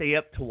let me stay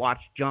up to watch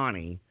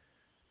Johnny,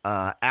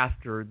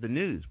 after the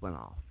news went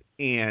off.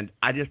 And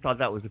I just thought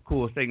that was the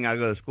coolest thing. I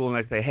go to school and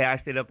I say, hey, I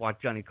stayed up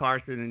watched Johnny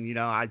Carson, and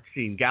I'd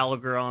seen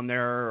Gallagher on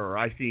there, or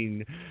I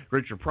seen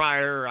Richard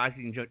Pryor, or I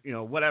seen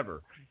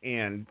whatever.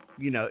 And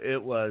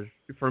it was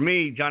for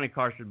me Johnny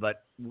Carson,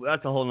 but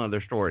that's a whole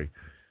nother story.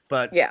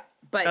 But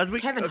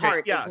Kevin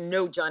Hart is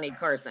no Johnny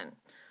Carson,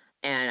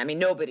 and I mean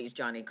nobody's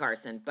Johnny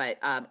Carson. But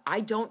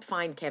I don't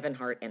find Kevin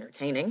Hart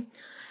entertaining,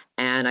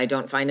 and I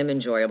don't find him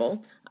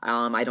enjoyable.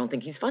 I don't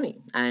think he's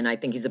funny, and I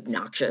think he's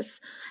obnoxious.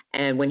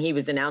 And when he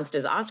was announced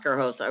as Oscar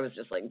host, I was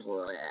just like,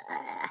 bleh,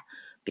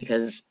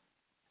 because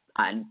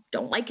I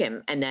don't like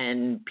him. And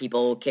then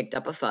people kicked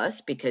up a fuss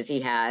because he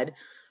had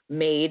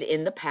made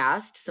in the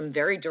past some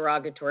very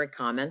derogatory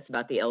comments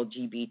about the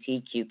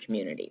LGBTQ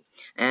community.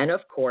 And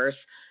of course,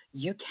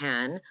 you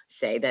can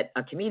say that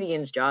a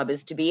comedian's job is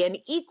to be an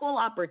equal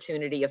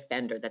opportunity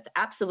offender. That's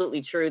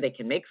absolutely true. They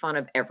can make fun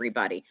of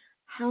everybody.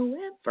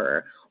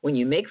 However, when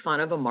you make fun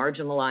of a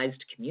marginalized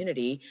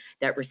community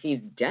that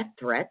receives death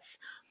threats,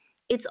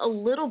 it's a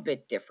little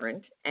bit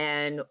different.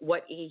 And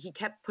what he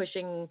kept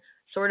pushing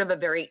sort of a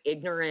very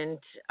ignorant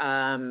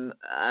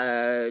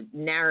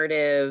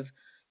narrative,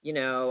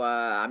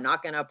 I'm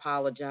not going to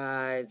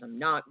apologize. I'm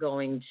not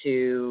going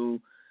to,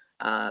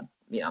 I'm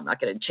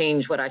not going to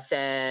change what I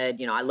said.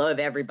 I love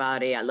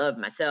everybody. I love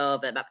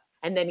myself.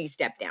 And then he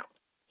stepped down.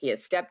 He has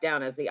stepped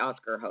down as the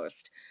Oscar host.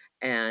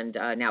 And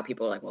now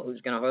people are like, well,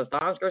 who's going to host the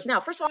Oscars?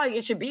 Now, first of all,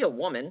 it should be a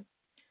woman.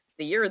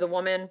 The year of the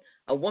woman,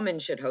 a woman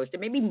should host it.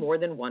 Maybe more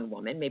than one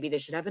woman. Maybe they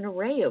should have an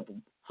array of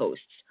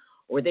hosts,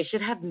 or they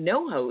should have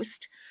no host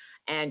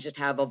and just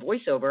have a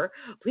voiceover.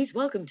 Please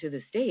welcome to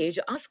the stage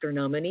Oscar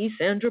nominee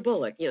Sandra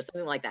Bullock,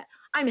 something like that.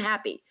 I'm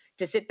happy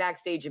to sit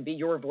backstage and be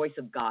your voice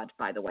of God,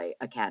 by the way,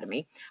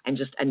 Academy, and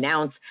just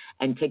announce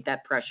and take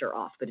that pressure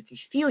off. But if you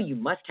feel you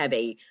must have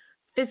a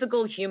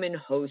physical human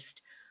host,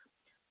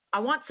 I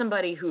want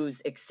somebody who's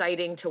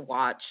exciting to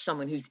watch,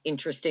 someone who's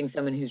interesting,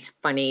 someone who's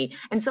funny,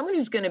 and someone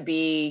who's going to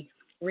be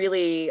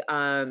really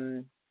I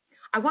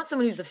want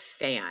someone who's a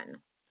fan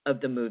of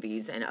the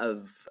movies and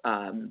of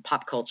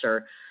pop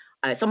culture.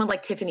 Someone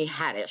like Tiffany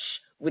Haddish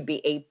would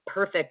be a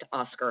perfect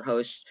Oscar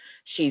host.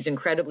 She's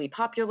incredibly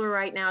popular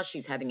right now.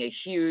 She's having a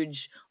huge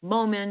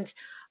moment.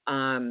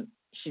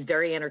 She's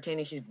very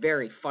entertaining. She's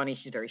very funny.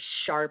 She's very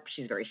sharp.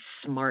 She's very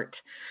smart.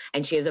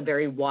 And she has a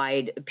very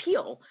wide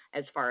appeal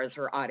as far as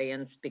her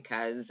audience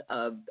because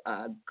of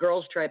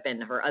Girls Trip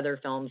and her other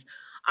films.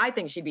 I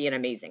think she'd be an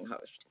amazing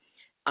host.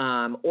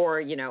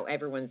 Or,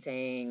 everyone's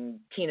saying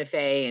Tina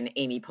Fey and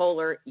Amy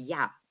Poehler.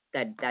 Yeah,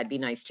 that'd be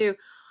nice too.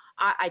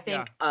 I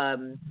think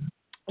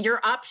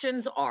your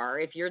options are,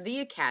 if you're the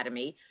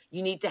Academy,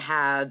 you need to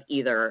have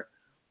either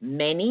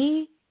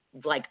many,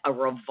 like a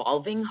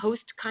revolving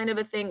host kind of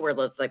a thing where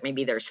it's like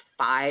maybe there's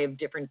 5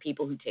 different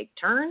people who take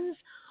turns,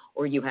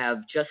 or you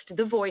have just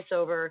the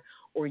voiceover,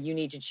 or you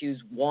need to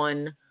choose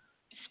one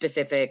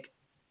specific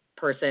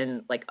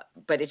person,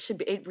 but it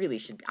really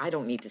should be, I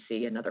don't need to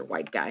see another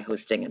white guy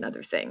hosting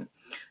another thing.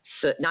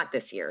 So not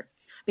this year,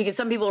 because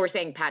some people were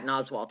saying Patton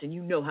Oswalt, and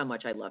you know how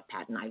much I love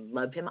Patton. I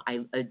love him.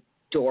 I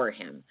adore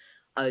him.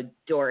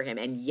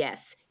 And yes,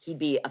 he'd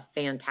be a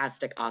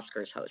fantastic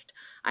Oscars host.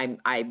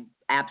 I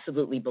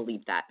absolutely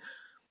believe that.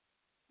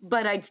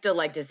 But I'd still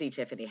like to see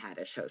Tiffany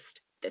Haddish host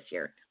this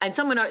year. And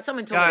someone told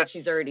me that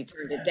she's already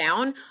turned it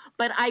down,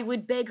 but I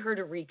would beg her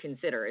to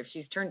reconsider. If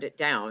she's turned it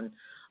down,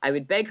 I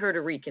would beg her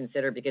to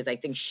reconsider, because I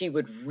think she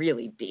would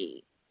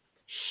be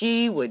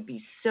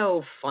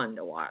so fun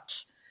to watch.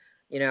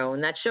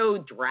 And that show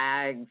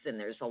drags, and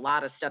there's a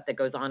lot of stuff that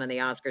goes on in the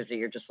Oscars that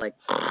you're just like,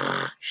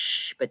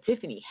 shh, but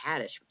Tiffany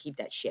Haddish would keep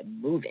that shit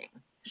moving.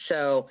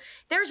 So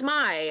there's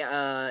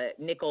my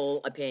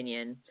nickel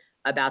opinion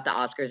about the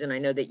Oscars, and I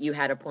know that you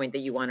had a point that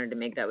you wanted to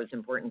make that was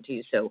important to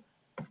you, so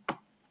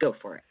go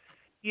for it.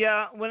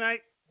 Yeah,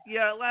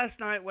 last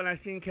night when I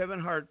seen Kevin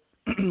Hart,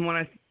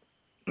 when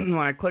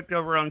I clicked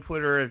over on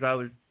Twitter as I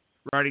was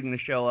writing the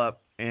show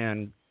up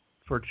and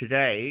for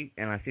today,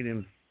 and I seen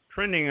him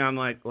trending, I'm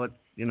like,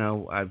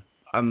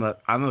 I'm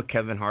a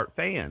Kevin Hart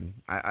fan.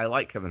 I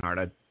like Kevin Hart.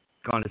 I've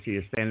gone to see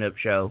his stand-up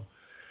show,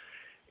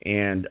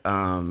 and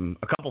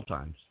a couple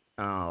times.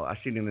 I've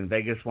seen him in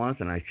Vegas once,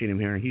 and I've seen him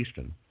here in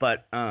Houston.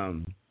 But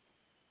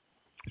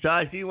so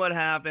I see what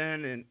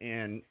happened,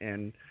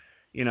 and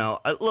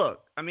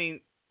look, I mean,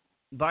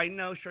 by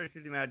no stretch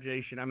of the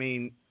imagination, I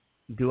mean,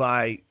 he's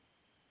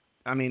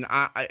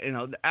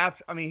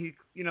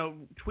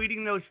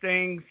tweeting those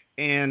things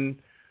and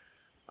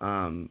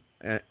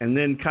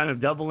then kind of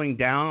doubling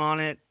down on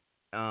it,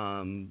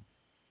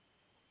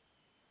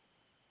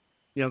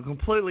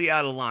 completely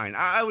out of line.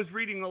 I was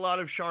reading a lot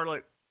of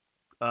Charlotte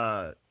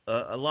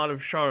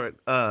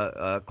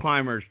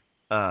Clymer's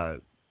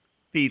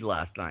feed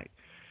last night,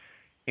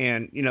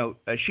 and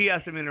she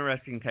has some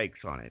interesting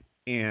takes on it.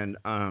 And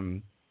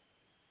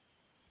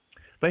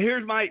but here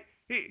is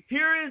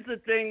the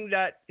thing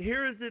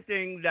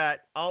that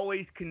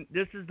always can.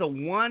 This is the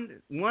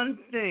one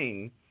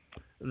thing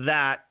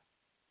that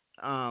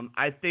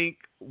I think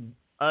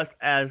us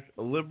as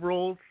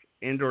liberals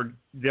and or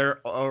there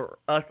or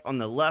us on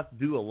the left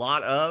do a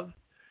lot of.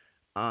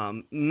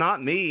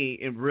 Not me,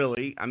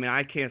 really. I mean,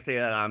 I can't say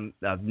that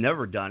I've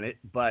never done it,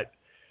 but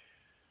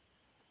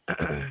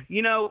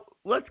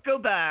let's go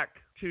back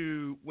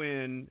to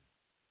when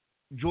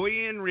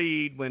Joy-Ann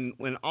Reid,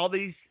 when all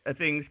these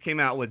things came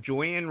out with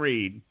Joy-Ann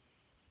Reid,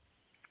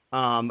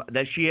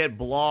 that she had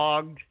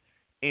blogged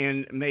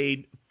and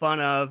made fun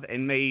of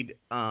and made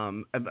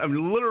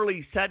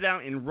literally sat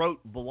down and wrote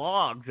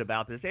blogs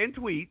about this and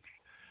tweets.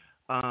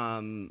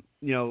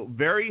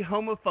 Very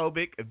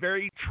homophobic,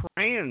 very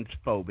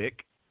transphobic.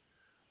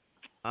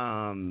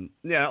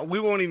 We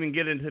won't even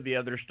get into the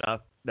other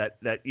stuff that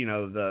the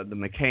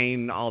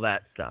McCain, all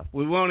that stuff.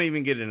 We won't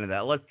even get into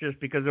that. Let's just,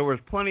 because there was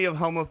plenty of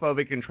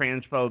homophobic and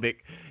transphobic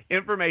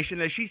information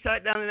that she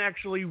sat down and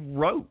actually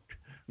wrote.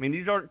 I mean,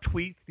 these aren't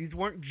tweets. These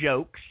weren't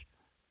jokes.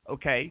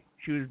 Okay.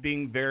 She was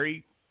being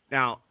very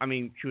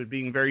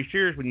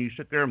serious when you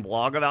sit there and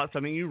blog about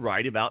something, you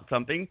write about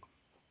something.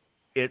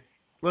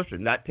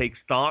 Listen, that takes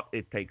thought.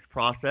 It takes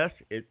process.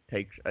 It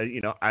takes,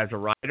 as a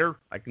writer,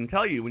 I can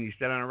tell you when you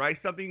sit down and write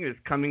something, it's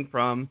coming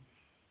from,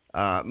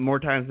 more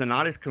times than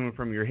not, it's coming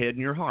from your head and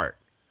your heart.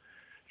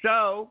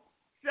 So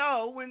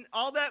when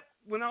all that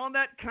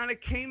kind of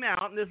came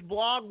out, and this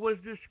blog was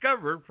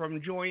discovered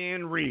from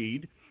Joy-Ann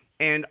Reid,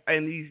 and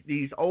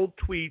these old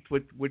tweets,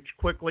 which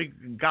quickly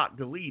got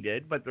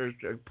deleted, but there's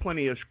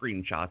plenty of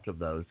screenshots of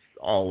those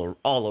all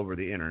over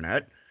the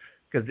internet,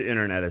 because the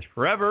internet is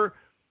forever.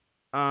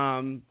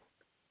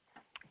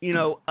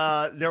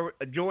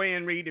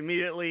 Joy-Ann Reid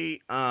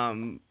immediately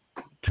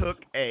took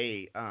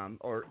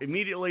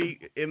immediately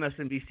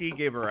MSNBC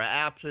gave her an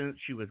absence.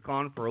 She was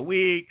gone for a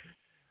week,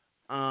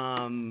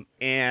 and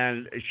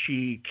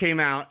she came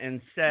out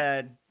and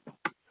said,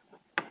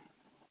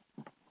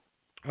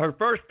 her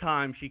first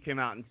time she came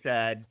out and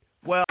said,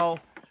 well,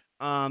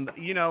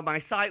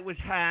 my site was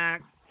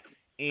hacked,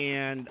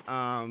 and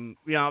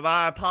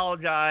I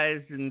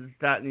apologize and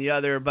that and the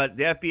other, but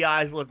the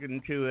FBI is looking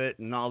into it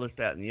and all this,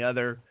 that, and the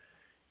other.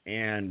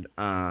 And,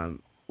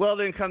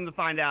 then come to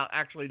find out,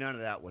 actually none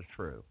of that was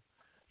true.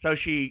 So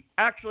she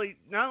actually,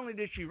 not only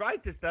did she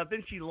write this stuff,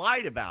 then she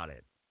lied about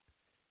it.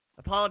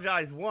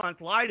 Apologized once,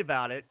 lied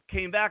about it,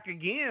 came back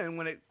again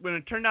when it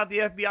turned out the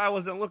FBI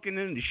wasn't looking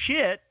into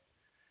shit.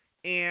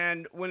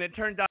 And when it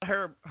turned out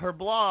her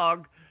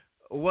blog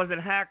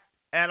wasn't hacked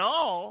at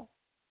all,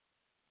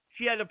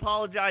 she had to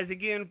apologize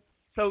again.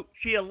 So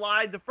she had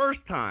lied the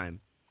first time.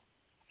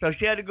 So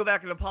she had to go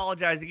back and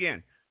apologize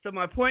again. So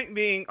my point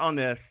being on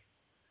this,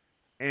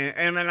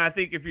 and then I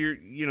think if you're,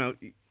 you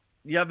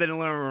have been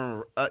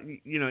learning,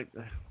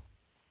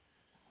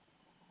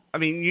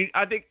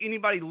 I think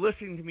anybody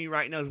listening to me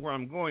right knows where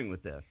I'm going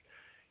with this,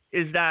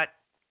 is that,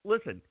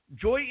 listen,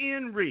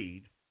 Joy-Ann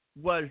Reid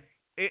was,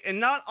 and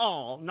not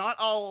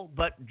all,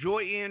 but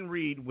Joy-Ann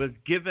Reid was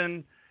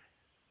given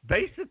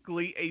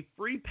basically a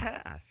free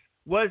pass.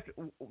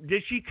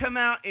 Did she come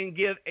out and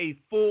give a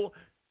full,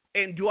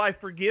 and do I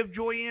forgive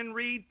Joy-Ann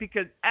Reid?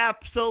 Because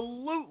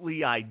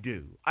absolutely I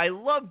do. I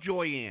love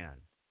Joy-Ann.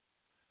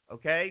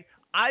 Okay?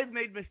 I've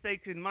made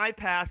mistakes in my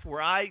past where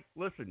I've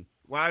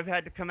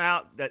had to come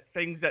out, that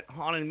things that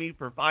haunted me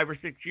for 5 or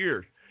 6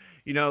 years,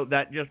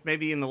 that just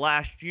maybe in the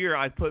last year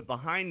I put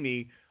behind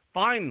me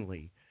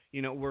finally,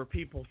 where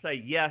people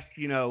say, yes,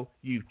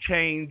 you've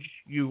changed,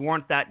 you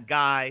weren't that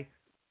guy,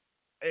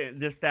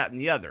 this, that, and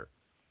the other.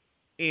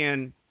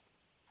 And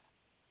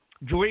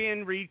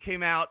Joy-Ann Reid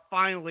came out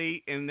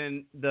finally, and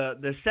then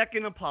the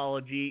second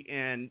apology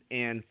and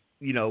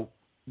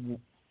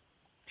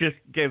just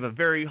gave a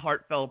very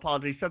heartfelt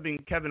apology, something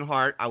Kevin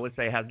Hart, I would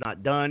say, has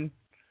not done.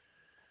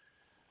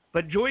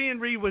 But Joy-Ann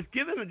Reid was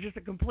given just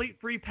a complete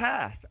free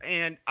pass.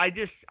 And I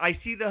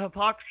see the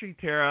hypocrisy,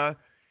 Tara,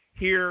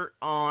 here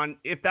on,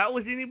 if that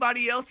was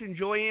anybody else in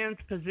Joy-Ann's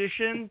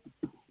position,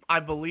 I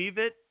believe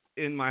it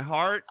in my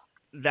heart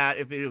that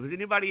if it was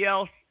anybody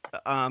else,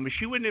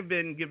 she wouldn't have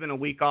been given a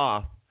week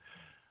off.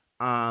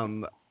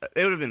 It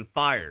would have been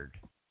fired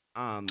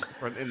from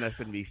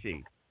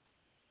MSNBC.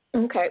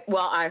 Okay.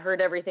 Well, I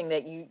heard everything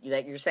that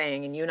you're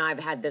saying, and you and I have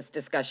had this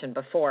discussion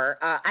before.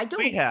 I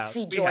don't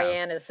see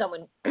Joy-Ann as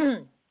someone.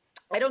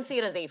 I don't see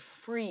it as a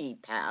free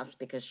pass,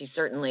 because she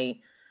certainly,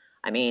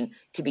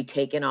 to be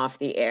taken off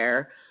the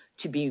air,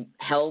 to be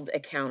held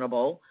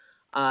accountable,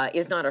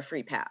 is not a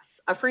free pass.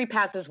 A free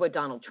pass is what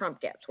Donald Trump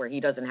gets, where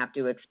he doesn't have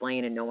to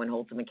explain and no one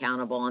holds him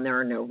accountable, and there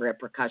are no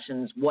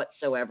repercussions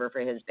whatsoever for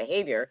his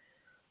behavior.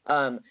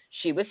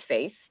 She was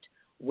faced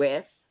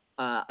with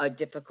a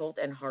difficult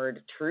and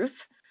hard truth.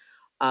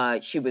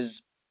 She was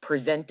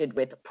presented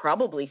with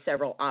probably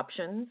several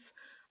options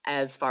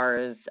as far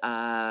as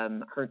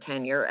her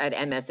tenure at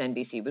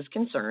MSNBC was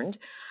concerned,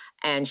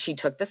 and she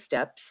took the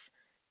steps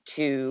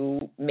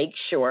to make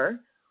sure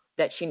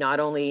that she not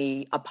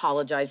only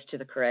apologized to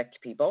the correct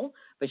people,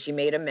 but she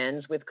made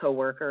amends with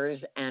coworkers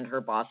and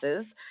her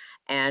bosses.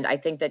 And I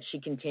think that she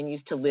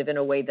continues to live in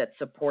a way that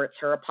supports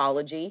her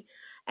apology.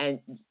 And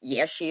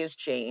yes, she has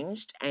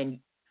changed, and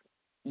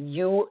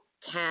you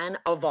can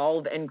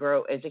evolve and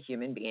grow as a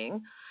human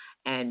being.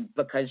 And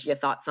because you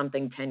thought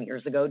something 10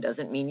 years ago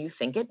doesn't mean you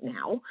think it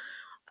now.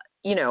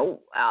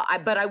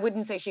 But I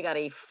wouldn't say she got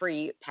a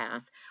free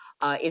pass.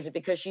 Is it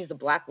because she's a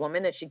black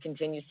woman that she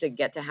continues to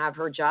get to have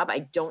her job? I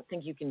don't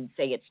think you can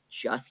say it's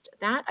just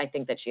that. I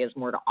think that she has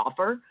more to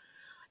offer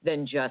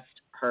than just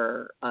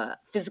her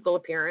physical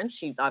appearance.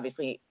 She's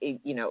obviously,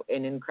 an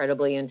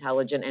incredibly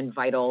intelligent and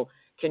vital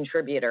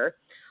contributor.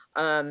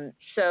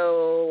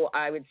 So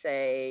I would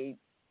say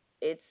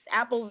it's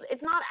apples.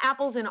 It's not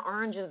apples and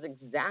oranges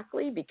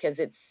exactly, because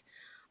it's,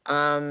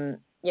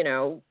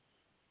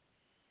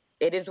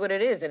 it is what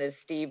it is. And as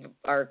Steve,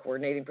 our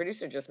coordinating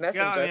producer, just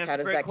messaged us, how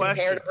does that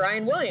compare to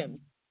Brian Williams?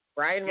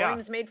 Brian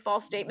Williams made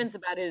false statements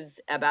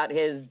about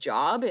his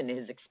job and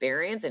his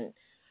experience, and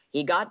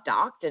he got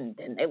docked, and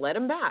they let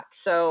him back.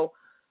 So,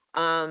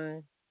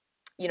 on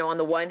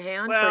the one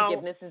hand,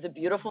 forgiveness is a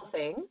beautiful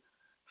thing.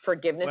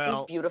 Forgiveness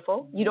is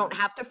beautiful. You don't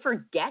have to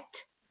forget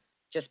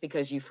just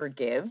because you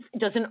forgive.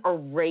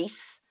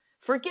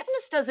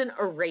 Forgiveness doesn't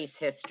erase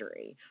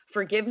history.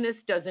 Forgiveness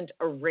doesn't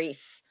erase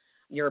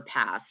your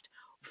past.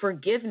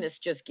 Forgiveness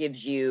just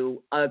gives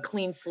you a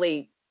clean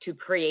slate to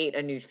create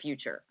a new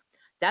future.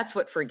 That's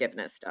what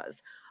forgiveness does.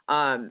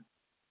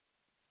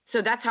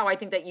 So that's how I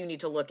think that you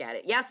need to look at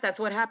it. Yes, that's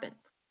what happened.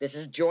 This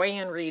is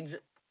Joy-Ann Reid's,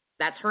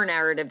 that's her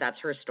narrative, that's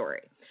her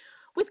story.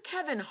 With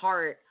Kevin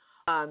Hart,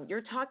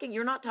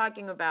 you're not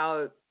talking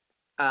about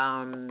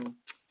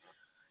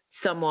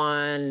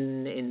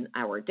someone in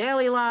our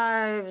daily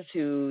lives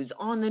who's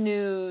on the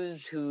news,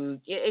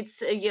 it's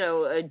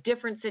a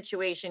different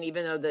situation,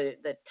 even though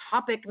the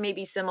topic may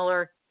be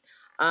similar.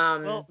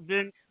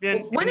 Then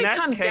when it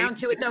comes down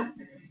to it, though,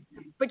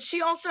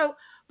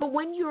 but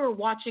when you're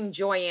watching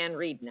Joy-Ann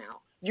Reid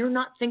now, you're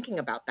not thinking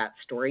about that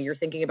story. You're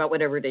thinking about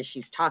whatever it is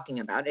she's talking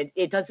about.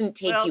 It doesn't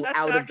take you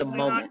out of the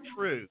moment. That's not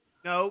true.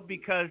 No,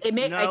 because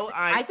maybe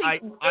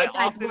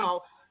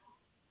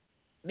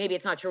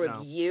it's not true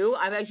of you.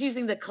 I was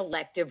using the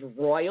collective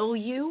royal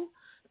you.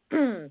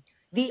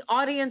 The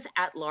audience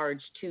at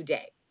large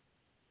today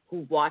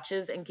who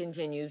watches and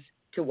continues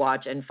to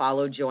watch and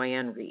follow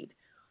Joy-Ann Reid,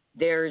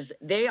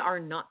 they are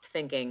not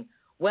thinking,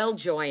 well,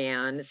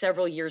 Joy-Ann,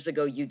 several years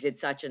ago you did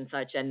such and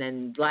such, and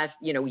then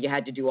you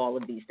had to do all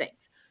of these things.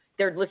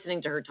 They're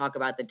listening to her talk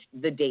about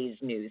the day's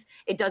news.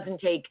 It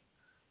doesn't take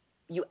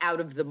you out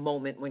of the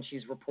moment when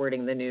she's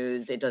reporting the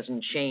news. It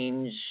doesn't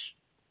change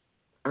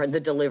the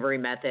delivery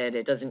method.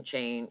 It doesn't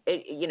change.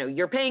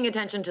 You're paying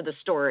attention to the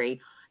story,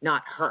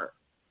 not her.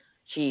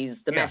 She's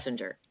the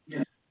messenger.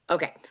 Yeah.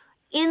 Okay.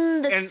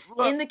 In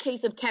the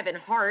case of Kevin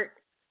Hart,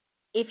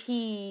 if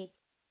he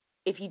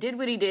did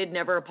what he did,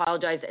 never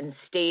apologized, and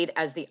stayed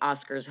as the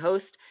Oscars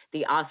host,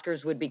 the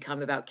Oscars would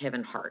become about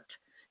Kevin Hart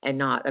and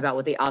not about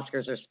what the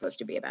Oscars are supposed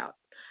to be about.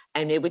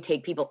 And it would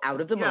take people out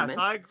of the moment. Yes,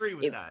 I agree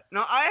with that.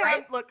 No,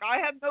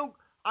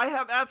 I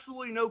have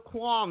absolutely no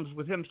qualms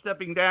with him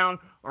stepping down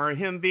or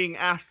him being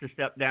asked to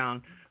step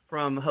down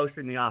from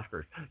hosting the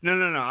Oscars. No,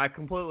 I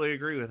completely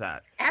agree with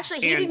that. Actually,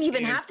 he didn't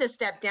even have to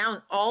step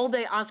down. All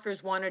the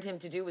Oscars wanted him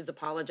to do was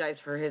apologize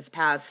for his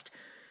past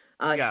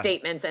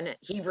statements, and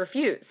he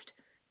refused.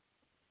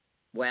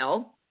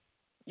 Well,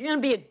 you're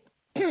going to be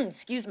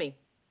excuse me,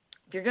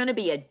 if you're going to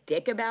be a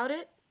dick about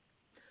it,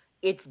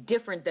 it's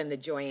different than the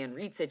Joy-Ann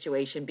Reid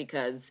situation,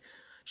 because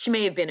she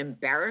may have been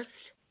embarrassed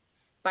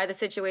by the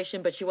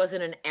situation, but she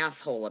wasn't an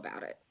asshole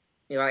about it.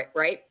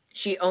 Right?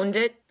 She owned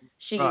it.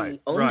 She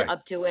owned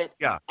up to it,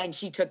 and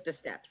she took the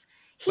steps.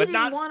 He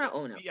didn't want to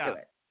own up to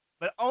it.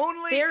 But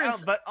only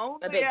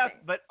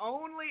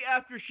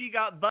after she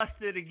got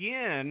busted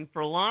again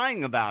for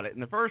lying about it in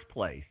the first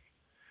place.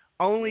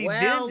 Only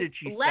then did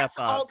she step up. Let's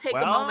all take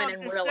a moment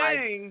and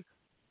realize.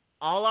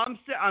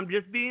 I'm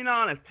just being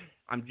honest.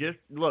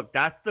 Look,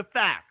 that's the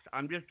facts.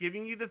 I'm just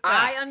giving you the facts.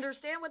 I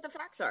understand what the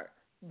facts are.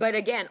 But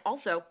again,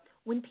 also,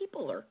 when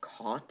people are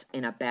caught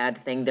in a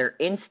bad thing, their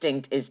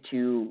instinct is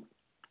to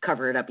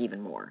cover it up even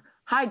more.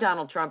 Hi,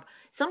 Donald Trump.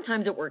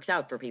 Sometimes it works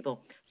out for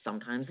people.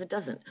 Sometimes it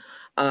doesn't.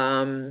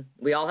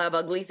 We all have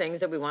ugly things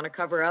that we want to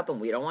cover up,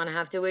 and we don't want to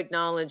have to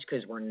acknowledge,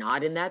 because we're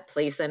not in that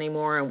place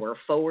anymore, and we're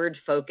forward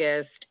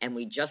focused, and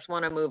we just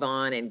want to move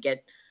on and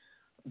get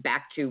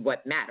back to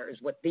what matters,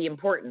 what the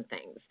important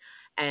things.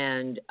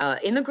 And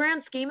in the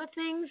grand scheme of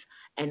things,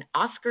 an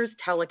Oscars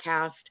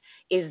telecast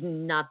is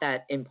not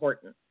that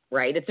important,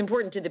 right? It's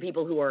important to the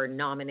people who are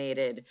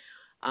nominated.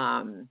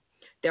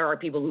 There are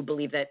people who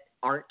believe that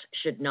art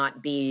should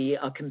not be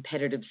a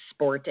competitive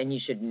sport, and you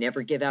should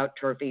never give out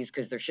trophies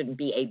because there shouldn't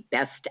be a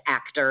best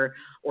actor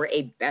or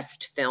a best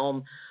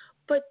film.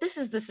 But this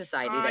is the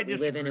society that we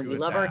live in, and we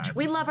love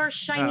our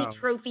shiny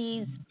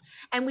trophies,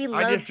 and we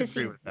love to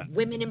see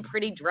women in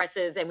pretty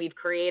dresses, and we've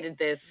created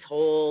this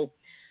whole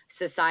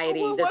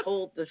society, this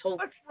whole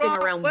thing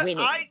around winning.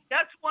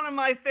 That's one of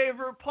my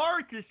favorite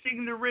parts, is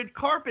seeing the red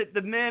carpet,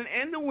 the men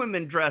and the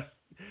women dressed.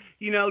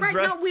 We all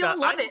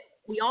love it.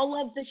 We all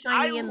love the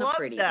shiny and the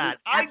pretty.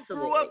 I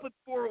grew up with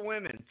 4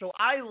 women, so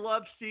I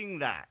love seeing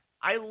that.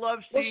 I love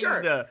seeing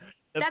the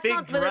big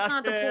dresses. But that's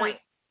not the point.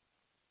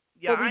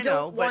 Yeah, but we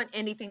don't want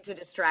anything to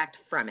distract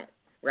from it,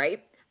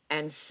 right?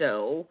 And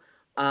so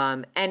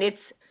And it's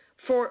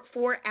for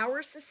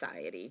our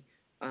society.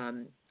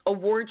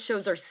 Award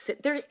shows are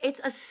it's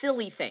a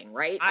silly thing,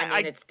 right?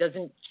 I mean, it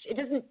doesn't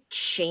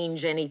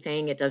change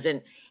anything. It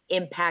doesn't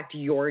impact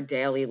your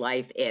daily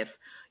life if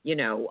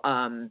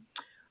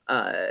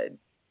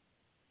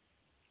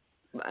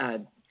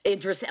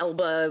Idris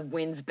Elba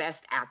wins Best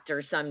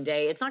Actor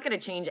someday. It's not going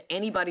to change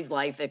anybody's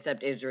life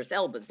except Idris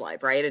Elba's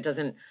life, right? It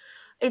doesn't.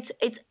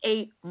 It's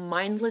a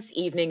mindless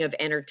evening of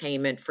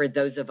entertainment for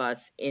those of us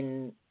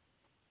who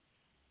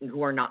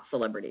are not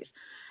celebrities.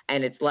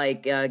 And it's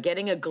like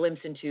getting a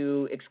glimpse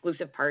into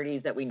exclusive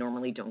parties that we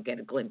normally don't get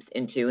a glimpse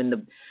into,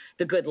 and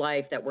the good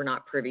life that we're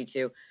not privy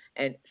to.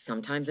 And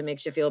sometimes it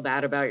makes you feel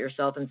bad about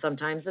yourself, and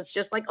sometimes it's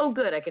just like, oh,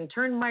 good, I can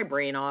turn my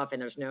brain off,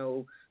 and there's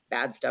no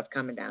bad stuff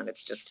coming down. It's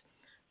just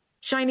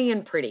shiny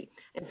and pretty.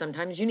 And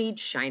sometimes you need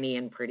shiny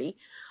and pretty.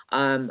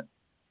 And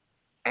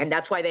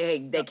that's why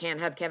they can't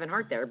have Kevin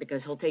Hart there,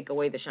 because he'll take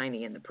away the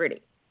shiny and the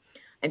pretty.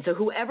 And so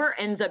whoever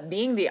ends up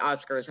being the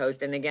Oscars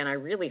host, and again, I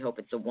really hope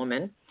it's a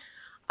woman,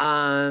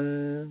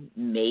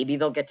 maybe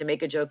they'll get to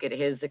make a joke at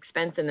his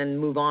expense and then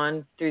move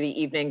on through the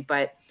evening.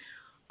 But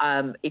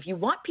if you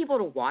want people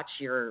to watch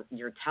your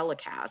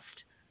telecast,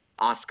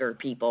 Oscar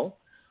people,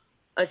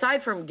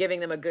 aside from giving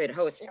them a good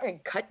host,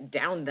 cut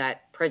down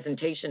that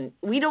presentation.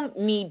 We don't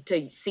need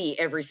to see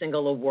every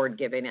single award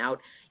given out.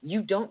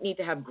 You don't need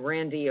to have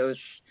grandiose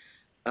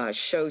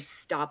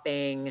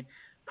show-stopping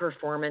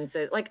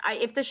performances. Like,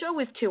 if the show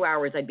was 2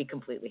 hours, I'd be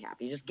completely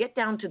happy. Just get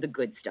down to the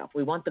good stuff.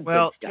 We want the good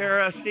stuff. Well,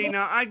 Tara, see,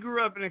 now I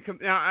grew up in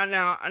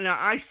now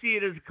I see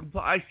it as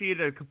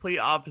a complete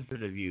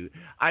opposite of you.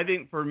 I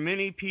think for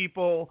many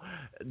people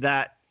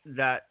that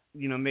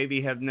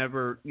maybe have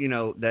never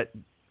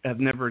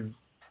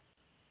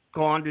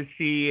gone to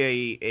see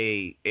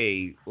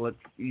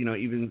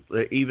even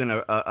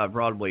a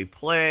Broadway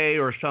play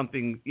or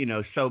something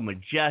so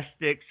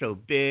majestic, so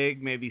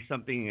big, maybe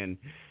something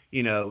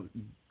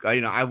I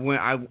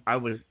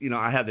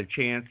had the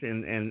chance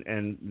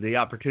and the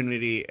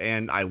opportunity,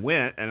 and I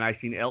went and I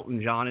seen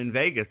Elton John in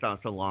Vegas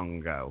not so long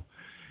ago,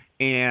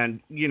 and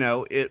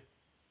a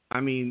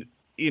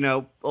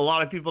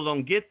lot of people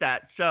don't get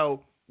that.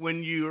 So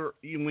when you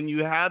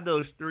have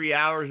those 3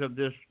 hours of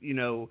this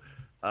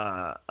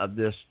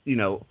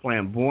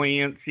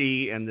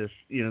flamboyancy and this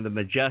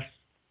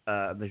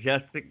the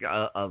majestic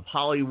of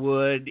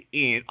Hollywood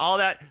and all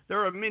that,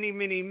 there are many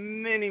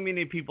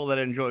people that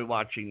enjoy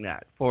watching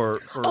that for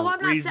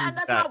reasons.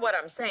 That's not what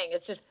I'm saying.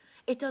 It's just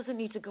it doesn't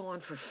need to go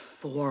on for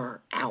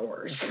 4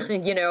 hours.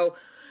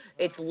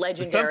 It's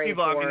legendary. Some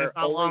people, it's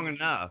not long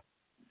enough.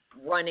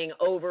 Running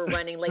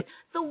late.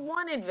 The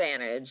one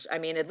advantage,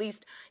 at least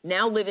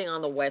now living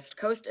on the West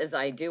Coast as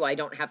I do, I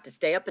don't have to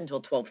stay up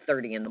until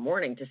 12:30 in the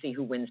morning to see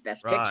who wins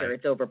Best Picture.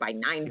 It's over by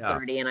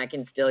 9:30, and I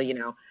can still,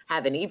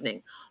 have an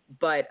evening.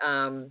 But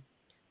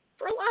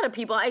for a lot of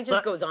people, it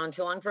just goes on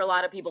too long. For a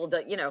lot of people,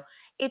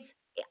 it's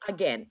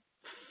again,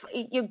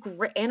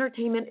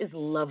 entertainment is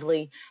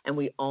lovely, and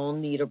we all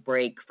need a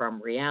break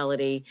from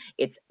reality.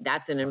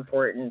 That's an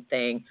important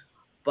thing.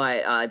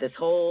 But the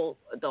whole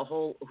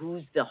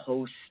who's the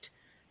host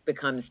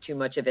becomes too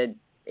much of a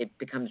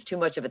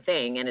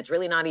thing, and it's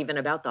really not even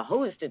about the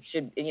host.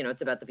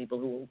 It's about the people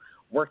who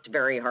worked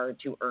very hard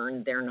to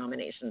earn their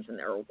nominations and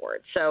their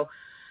awards. So,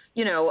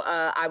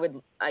 I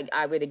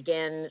would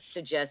again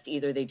suggest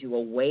either they do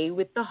away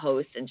with the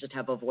host and just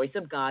have a voice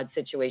of God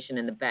situation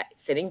in the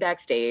sitting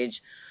backstage.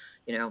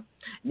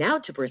 Now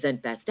to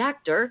present Best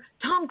Actor,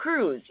 Tom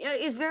Cruise.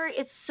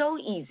 It's so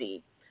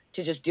easy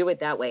to just do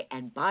it that way.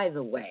 And by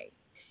the way,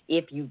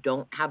 if you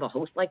don't have a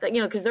host like that,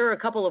 because there are a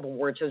couple of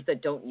award shows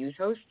that don't use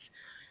hosts,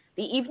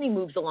 the evening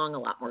moves along a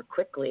lot more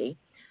quickly,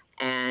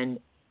 and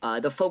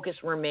the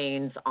focus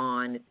remains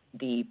on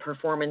the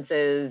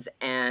performances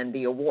and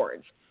the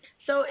awards.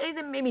 So it's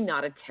maybe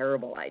not a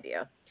terrible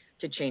idea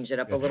to change it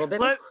up a little bit.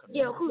 But,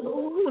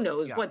 who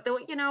knows? Yeah. But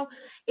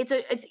it's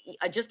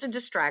just a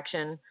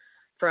distraction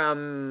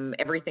from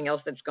everything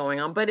else that's going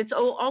on. But it's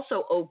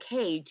also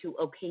okay to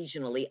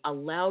occasionally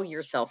allow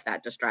yourself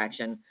that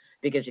distraction,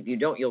 because if you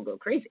don't, you'll go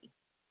crazy.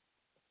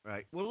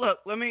 Right. Well, look.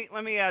 Let me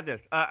add this,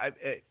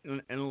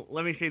 and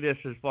let me say this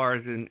as far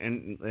as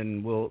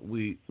and we'll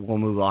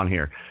move on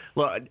here.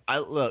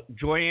 Look,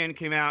 Joyanne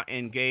came out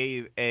and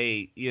gave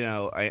a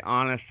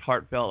honest,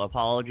 heartfelt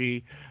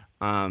apology,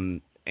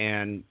 and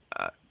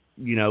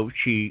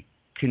she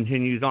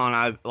continues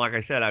on. Like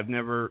I said, I've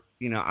never,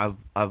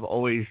 I've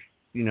always,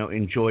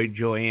 enjoyed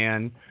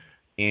Joyanne,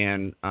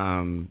 and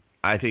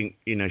I think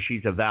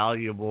she's a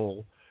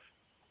valuable.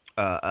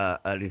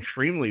 An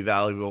extremely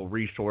valuable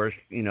resource,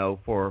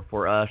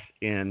 for us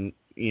in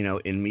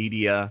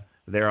media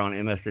there on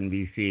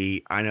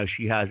MSNBC. I know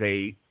she has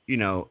a,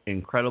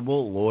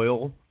 incredible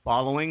loyal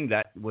following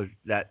that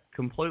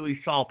completely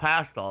saw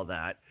past all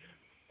that.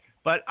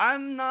 But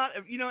I'm not,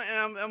 and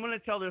I'm going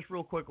to tell this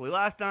real quickly.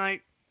 Last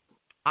night,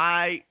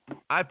 I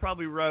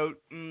probably wrote,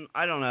 7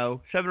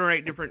 or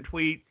 8 different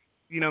tweets.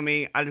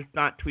 Me, I just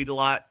not tweet a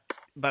lot.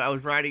 But I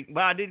was writing.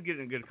 Well, I did get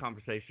in a good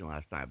conversation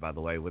last night, by the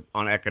way,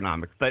 on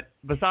economics. But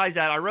besides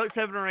that, I wrote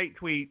 7 or 8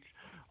 tweets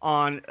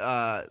on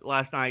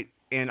last night,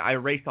 and I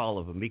erased all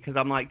of them because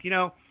I'm like,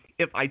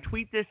 if I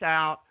tweet this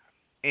out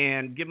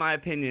and give my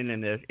opinion in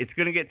this, it's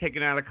going to get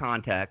taken out of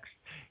context,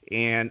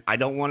 and I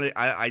don't want to.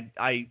 I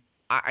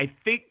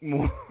think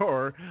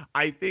more.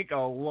 I think a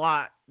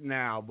lot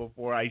now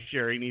before I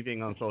share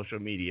anything on social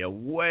media.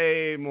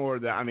 Way more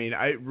than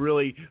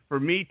for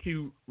me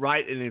to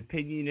write an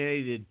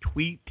opinionated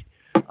tweet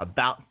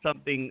about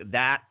something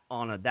that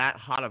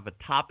hot of a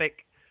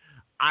topic,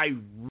 I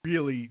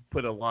really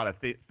put a lot of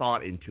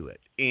thought into it,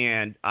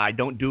 and I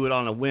don't do it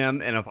on a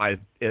whim. And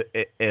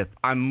if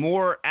I'm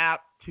more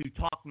apt to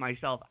talk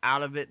myself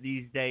out of it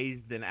these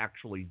days than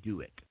actually do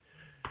it.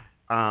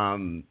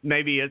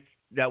 Maybe it's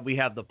that we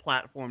have the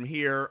platform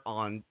here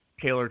on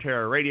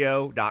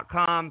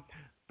TaylorTerrorRadio.com,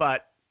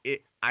 but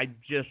I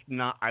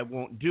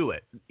won't do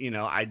it.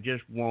 I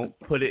just won't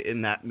put it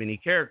in that many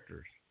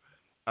characters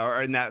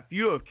or in that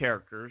few of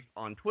characters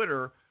on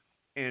Twitter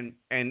and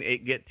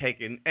it get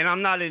taken. And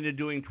I'm not into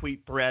doing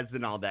tweet threads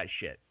and all that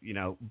shit,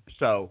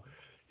 so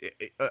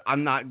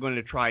I'm not going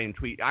to try and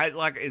tweet.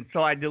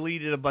 So I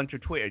deleted a bunch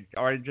of tweets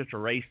or I just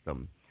erased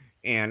them.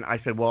 And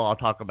I said, well, I'll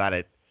talk about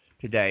it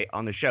today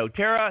on the show.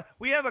 Tara,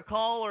 we have a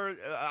caller.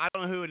 I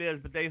don't know who it is,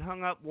 but they've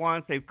hung up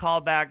once. They've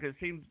called back. It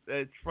seems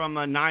it's from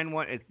a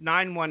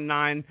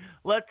 919.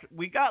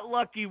 We got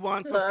lucky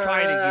once. Let's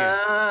try it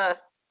again.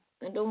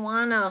 I don't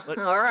wanna.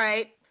 All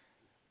right.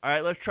 All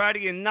right, let's try it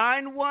again.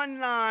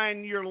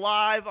 919. You're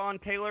live on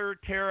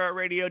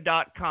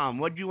TaylorTerrorRadio.com.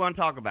 What do you want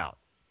to talk about?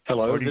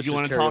 Hello, this is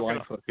Terry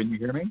Lightfoot. Can you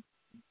hear me?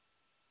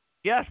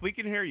 Yes, we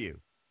can hear you.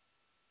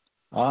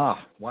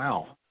 Ah,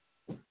 wow.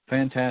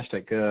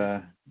 Fantastic.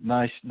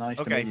 Nice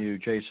to Okay. meet you,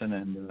 Jason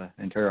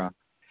and Tara.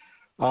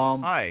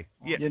 Hi.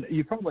 Yeah.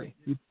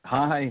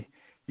 Hi.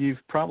 You've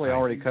probably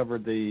already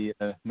covered the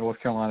North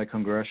Carolina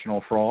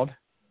Congressional fraud.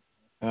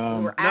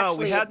 No,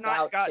 we have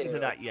not gotten to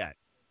that yet.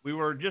 We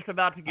were just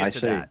about to get to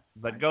that,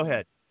 but go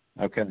ahead.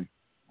 Okay.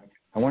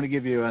 I want to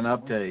give you an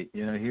update.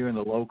 Here in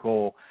the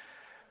local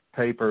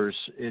papers,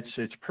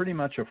 it's pretty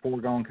much a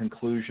foregone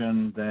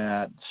conclusion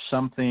that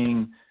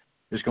something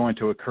is going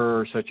to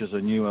occur, such as a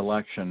new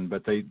election,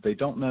 but they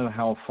don't know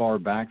how far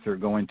back they're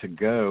going to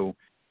go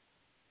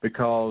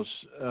because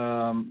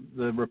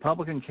the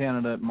Republican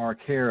candidate, Mark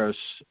Harris,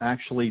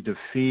 actually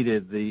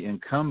defeated the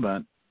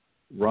incumbent,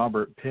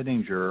 Robert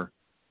Pittenger,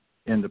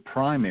 in the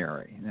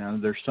primary. Now,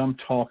 there's some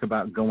talk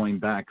about going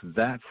back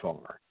that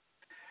far.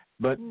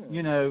 But,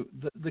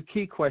 the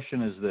key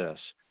question is this.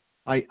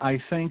 I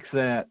think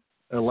that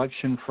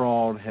election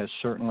fraud has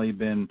certainly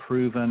been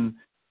proven.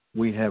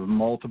 We have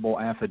multiple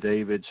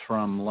affidavits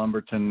from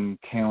Lumberton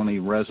County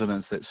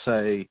residents that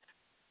say,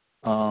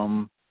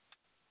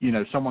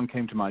 someone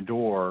came to my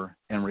door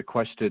and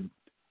requested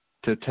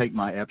to take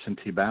my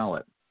absentee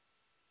ballot.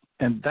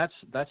 And that's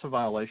a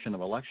violation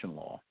of election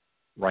law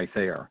right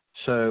there.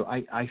 So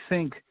I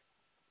think,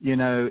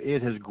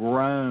 it has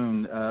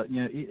grown,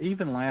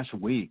 even last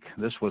week,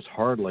 this was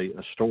hardly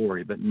a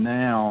story, but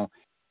now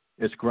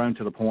it's grown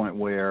to the point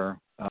where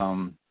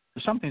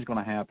something's going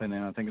to happen,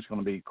 and I think it's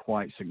going to be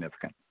quite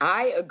significant.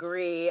 I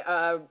agree.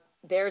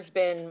 There's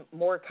been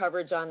more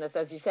coverage on this,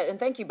 as you said, and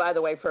thank you, by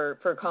the way, for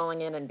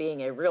calling in and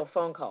being a real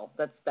phone call.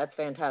 That's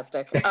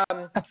fantastic.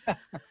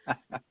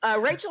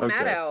 Rachel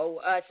Maddow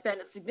spent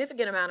a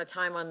significant amount of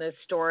time on this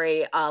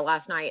story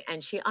last night,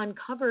 and she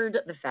uncovered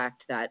the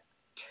fact that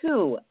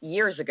 2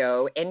 years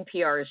ago,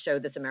 NPR's show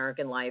This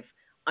American Life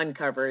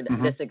uncovered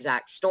this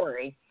exact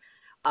story,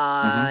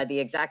 the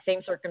exact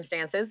same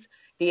circumstances,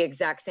 the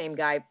exact same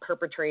guy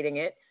perpetrating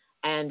it,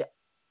 and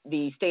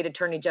the state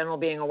attorney general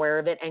being aware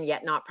of it and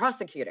yet not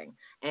prosecuting.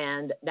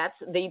 And that's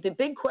the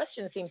big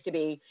question seems to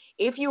be,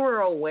 if you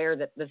were aware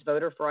that this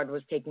voter fraud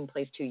was taking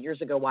place 2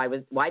 years ago, why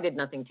did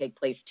nothing take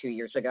place 2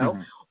 years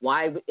ago?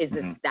 Why is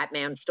that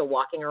man still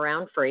walking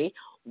around free?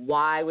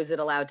 Why was it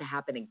allowed to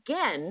happen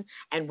again?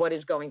 And what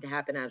is going to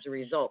happen as a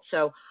result?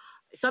 So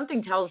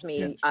something tells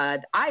me, I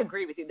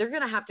agree with you, they're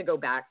going to have to go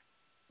back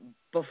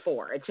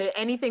before to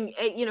anything,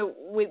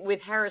 with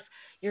Harris,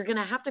 you're going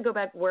to have to go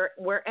back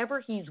wherever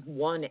he's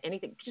won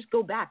anything, just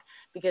go back,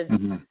 because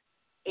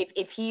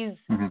if he's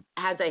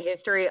has a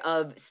history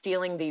of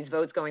stealing these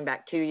votes going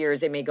back 2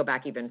 years, it may go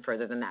back even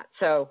further than that.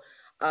 So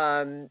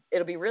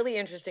it'll be really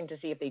interesting to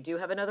see if they do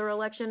have another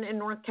election in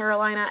North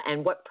Carolina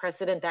and what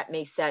precedent that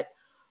may set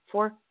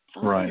for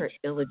other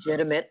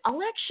illegitimate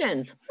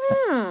elections.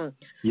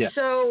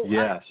 So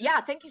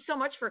thank you so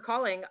much for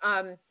calling.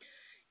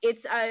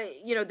 It's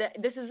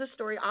this is a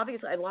story.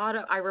 Obviously,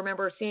 I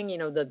remember seeing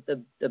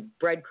the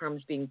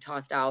breadcrumbs being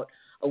tossed out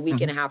a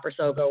week and a half or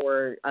so ago,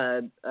 where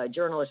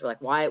journalists were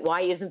like,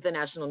 why isn't the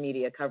national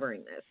media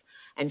covering this?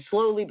 And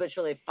slowly but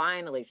surely,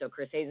 finally, so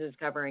Chris Hayes is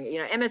covering.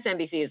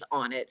 MSNBC is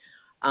on it,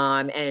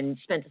 and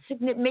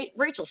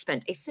Rachel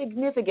spent a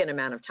significant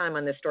amount of time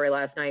on this story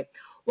last night,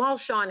 while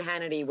Sean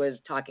Hannity was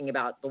talking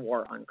about the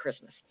war on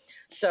Christmas.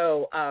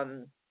 So.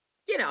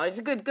 It's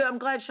a good. I'm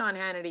glad Sean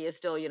Hannity is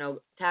still,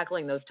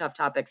 tackling those tough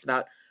topics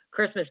about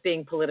Christmas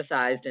being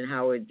politicized and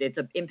how it's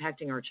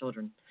impacting our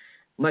children.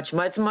 Much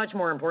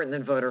more important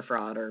than voter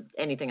fraud or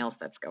anything else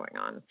that's going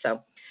on.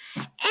 So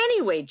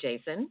anyway,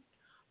 Jason,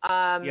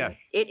 Yes.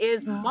 It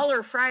is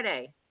Mueller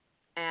Friday,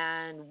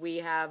 and we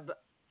have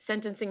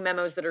sentencing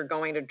memos that are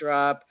going to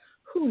drop.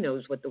 Who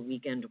knows what the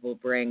weekend will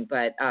bring,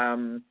 but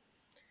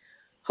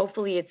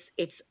hopefully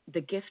it's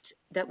the gift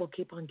that will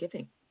keep on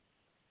giving.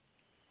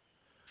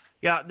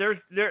 Yeah, there's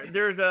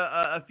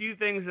a few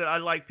things that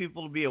I'd like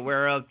people to be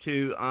aware of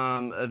too.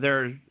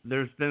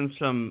 There's been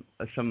some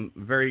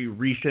very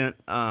recent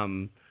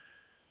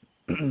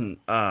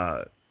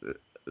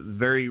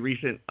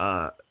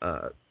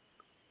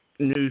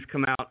news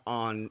come out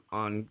on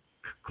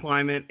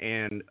climate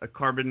and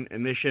carbon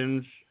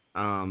emissions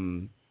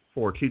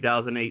for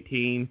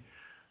 2018.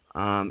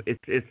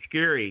 It's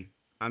scary.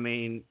 I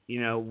mean,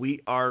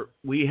 we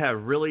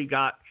have really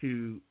got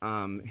to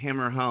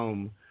hammer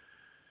home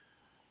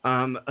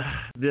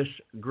this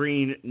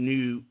Green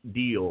New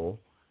Deal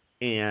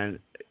and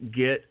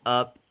get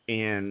up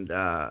and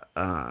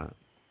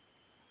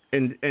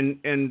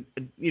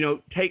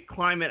take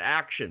climate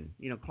action.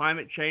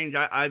 Climate change.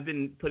 I've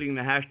been putting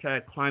the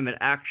hashtag climate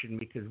action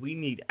because we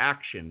need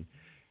action,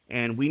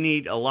 and we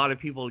need a lot of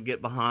people to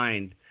get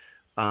behind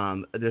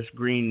this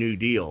Green New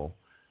Deal.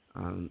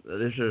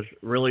 This is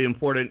really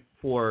important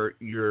for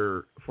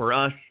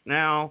us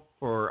now,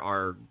 for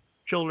our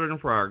children,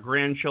 for our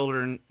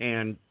grandchildren,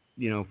 and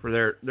for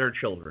their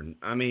children.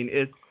 I mean,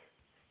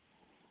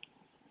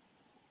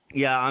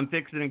 I'm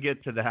fixing to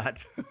get to that.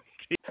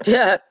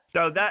 Yeah.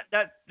 So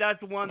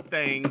that's one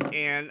thing,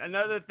 and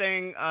another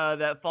thing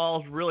that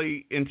falls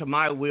really into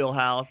my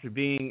wheelhouse,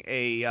 being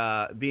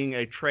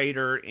a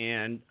trader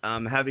and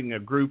having a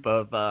group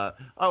of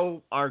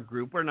our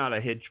group. We're not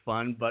a hedge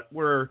fund, but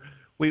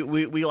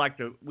we like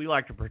to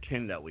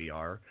pretend that we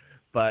are,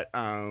 but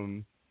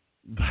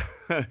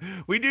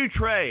we do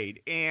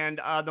trade, and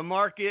the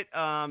market.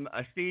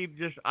 Steve,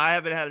 I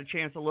haven't had a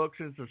chance to look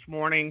since this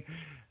morning.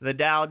 The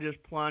Dow just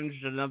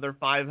plunged another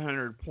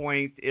 500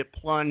 points. It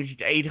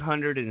plunged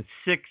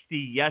 860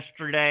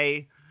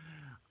 yesterday.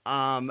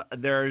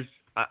 This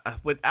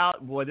would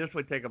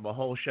take up a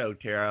whole show,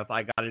 Tara, if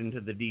I got into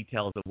the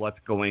details of what's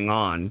going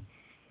on.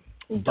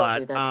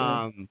 But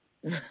I'm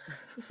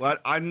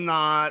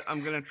not.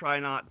 I'm gonna try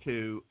not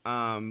to.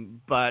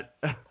 But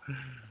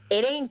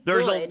it ain't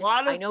there's good. A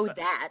lot of, I know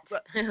that.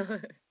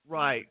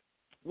 Right.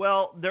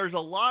 Well, there's a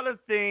lot of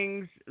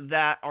things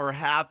that are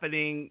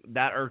happening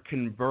that are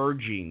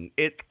converging.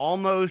 It's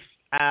almost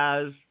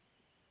as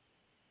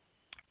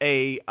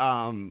a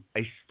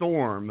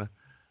storm,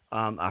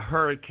 a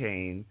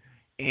hurricane,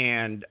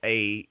 and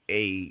a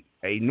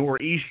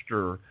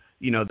nor'easter.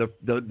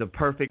 The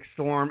perfect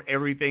storm.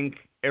 Everything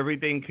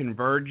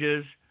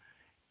converges,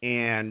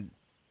 and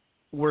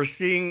we're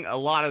seeing a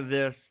lot of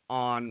this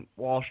on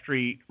Wall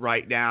Street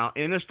right now,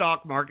 in the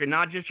stock market,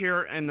 not just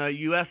here in the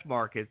U.S.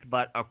 markets,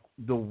 but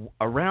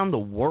around the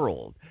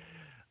world.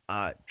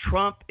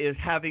 Trump is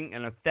having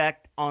an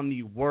effect on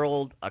the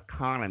world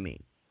economy.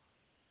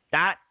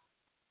 That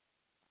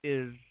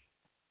is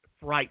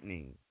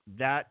frightening.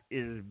 That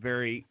is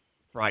very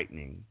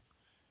frightening.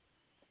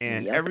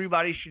 And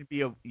everybody should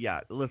be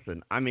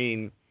listen, I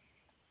mean,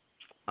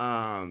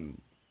 he's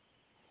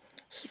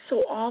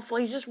so awful.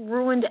 He just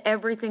ruined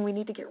everything. We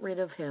need to get rid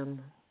of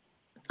him.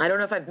 I don't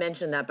know if I've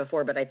mentioned that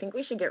before, but I think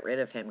we should get rid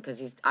of him because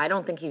I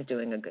don't think he's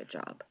doing a good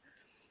job,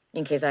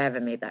 in case I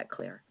haven't made that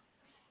clear.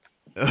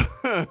 Well,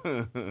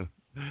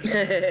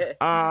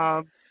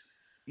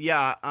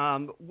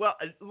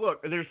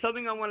 look, there's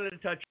something I wanted to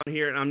touch on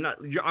here, and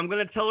I'm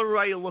going to tell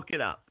everybody to look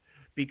it up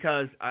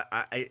because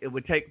it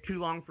would take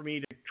too long for me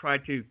to try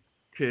to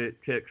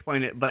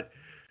explain it. But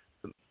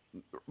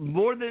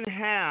more than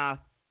half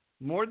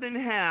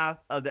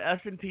of the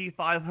S&P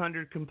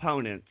 500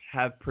 components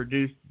have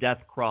produced death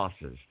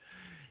crosses.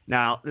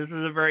 Now, this is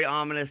a very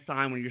ominous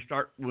sign when you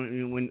start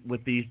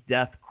with these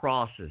death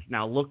crosses.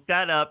 Now, look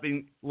that up,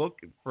 and look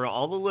for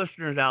all the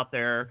listeners out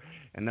there,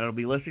 and that'll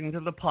be listening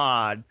to the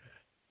pod.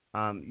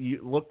 You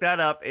look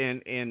that up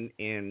and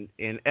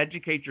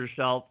educate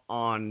yourself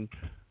on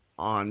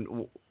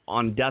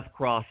death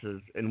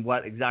crosses and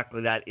what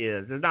exactly that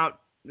is.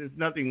 There's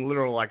nothing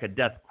literal like a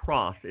death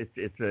cross.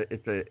 It's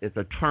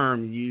a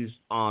term used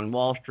on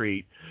Wall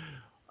Street.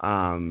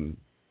 So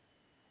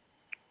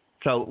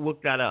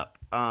look that up.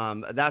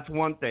 That's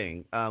one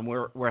thing.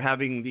 We're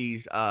having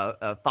these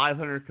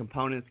 500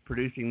 components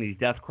producing these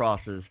death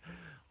crosses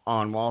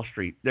on Wall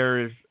Street.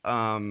 There's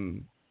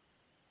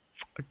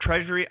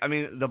Treasury. I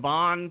mean, the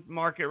bond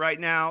market right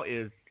now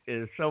is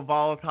so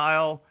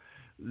volatile.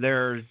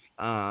 There's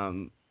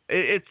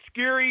it's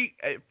scary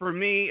for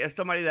me as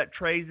somebody that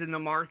trades in the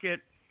market.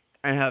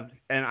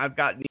 I've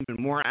gotten even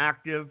more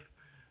active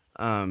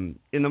in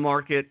the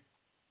market.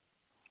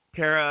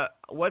 Tara,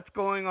 what's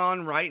going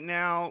on right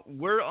now?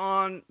 We're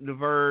on the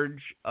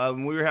verge. I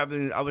was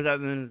having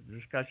a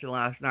discussion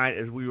last night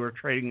as we were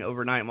trading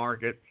overnight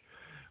markets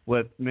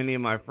with many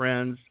of my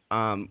friends.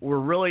 We're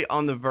really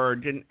on the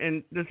verge, and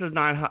this is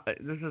not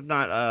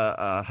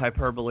a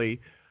hyperbole.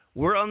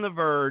 We're on the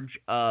verge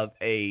of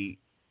a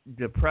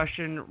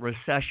depression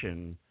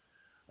recession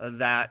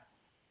that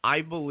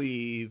I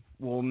believe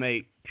will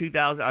make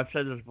 2000. I've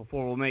said this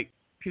before. Will make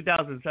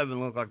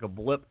 2007 look like a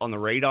blip on the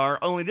radar.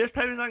 Only this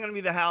time it's not going to be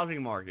the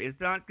housing market.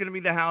 It's not going to be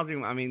the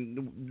housing. I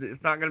mean,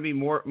 it's not going to be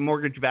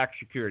mortgage-backed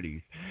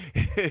securities.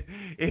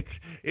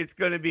 it's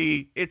going to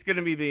be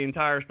the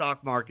entire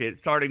stock market,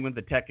 starting with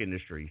the tech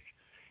industries.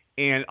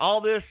 And all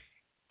this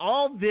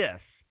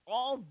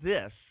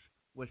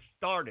was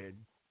started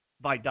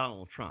by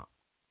Donald Trump.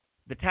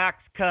 The tax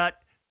cut,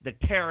 the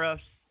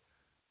tariffs,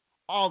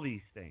 all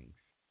these things.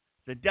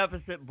 The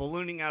deficit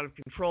ballooning out of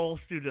control,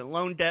 student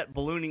loan debt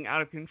ballooning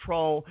out of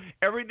control.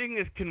 Everything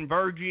is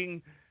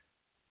converging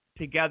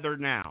together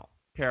now,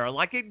 Tara,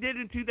 like it did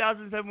in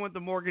 2007 with the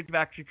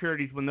mortgage-backed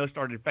securities when those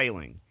started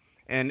failing,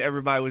 and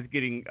everybody was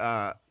getting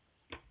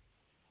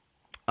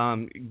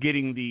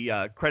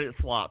the credit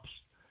swaps,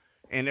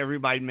 and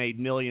everybody made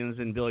millions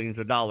and billions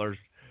of dollars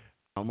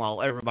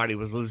while everybody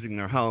was losing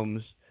their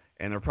homes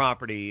and their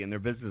property and their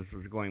business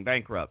was going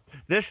bankrupt.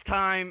 This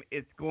time,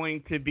 it's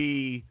going to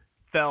be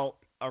felt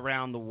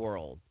around the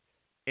world,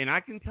 and I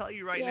can tell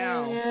you right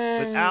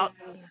now,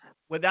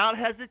 without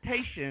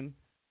hesitation,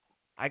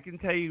 I can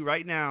tell you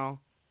right now,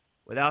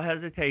 without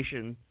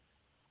hesitation,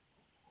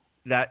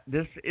 that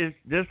this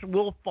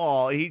will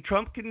fall.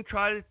 Trump can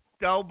try to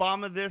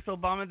Obama this,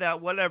 Obama that,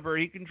 whatever.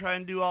 He can try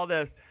and do all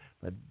this,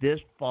 but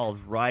this falls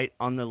right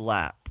on the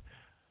lap.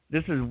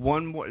 This is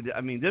one more.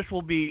 I mean, this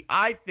will be.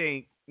 I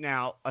think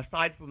now,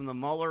 aside from the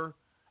Mueller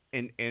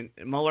and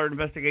Mueller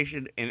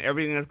investigation and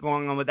everything that's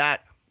going on with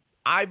that,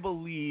 I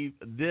believe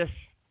this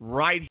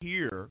right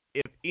here,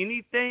 if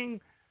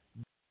anything,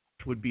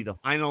 would be the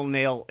final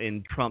nail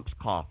in Trump's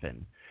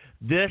coffin.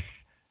 This,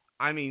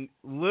 I mean,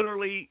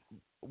 literally,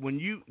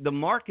 the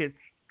markets,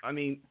 I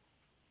mean,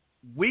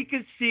 we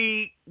could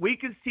see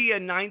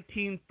a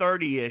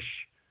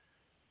 1930-ish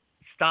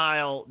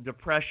style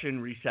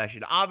depression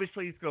recession.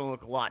 Obviously, it's going to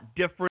look a lot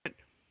different,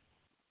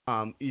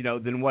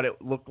 than what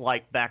it looked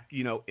like back,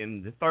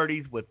 in the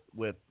 30s with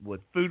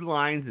food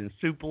lines and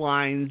soup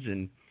lines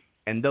and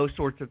those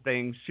sorts of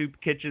things, soup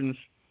kitchens,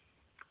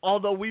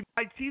 although we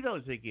might see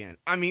those again.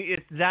 I mean,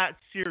 it's that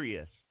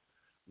serious.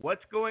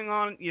 What's going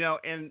on,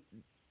 and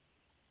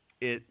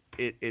it's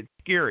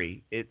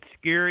scary. It's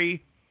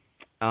scary.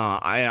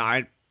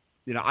 I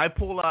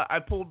pulled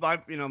my,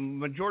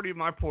 majority of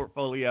my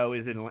portfolio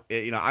is in,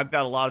 I've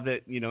got a lot of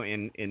it,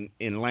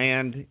 in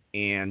land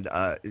and,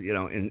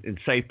 in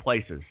safe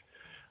places.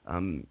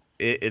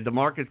 The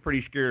market's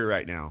pretty scary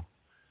right now.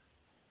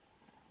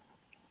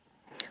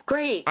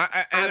 Great. I'm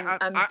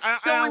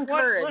so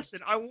encouraged.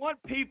 Listen, I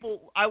want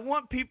people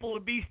to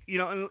be,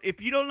 if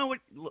you don't know what,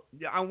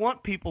 I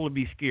want people to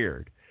be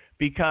scared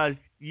because,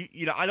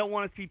 I don't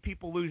want to see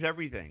people lose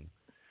everything,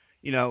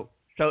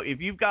 So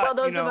if you've got,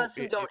 those of us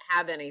who don't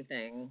have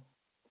anything,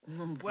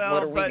 what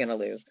are we going to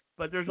lose?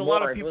 But there's a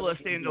lot of people that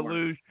stand to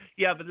lose.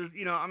 Yeah, but there's,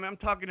 I'm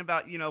talking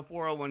about,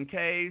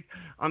 401ks.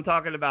 I'm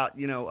talking about,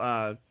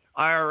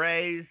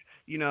 IRAs.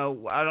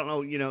 I don't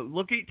know.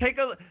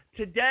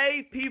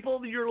 Today,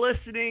 people, you're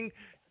listening.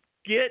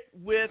 Get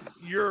with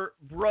your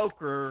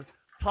broker.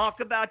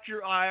 Talk about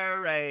your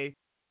IRA.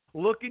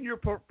 Look in your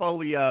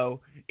portfolio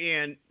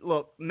and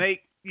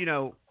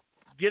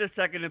get a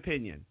second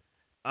opinion.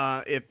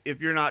 If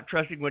you're not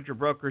trusting what your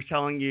broker's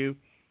telling you,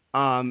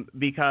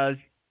 because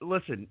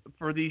listen,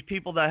 for these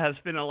people that have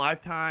spent a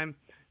lifetime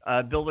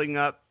building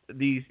up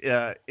these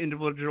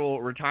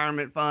individual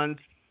retirement funds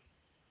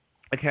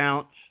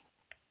accounts,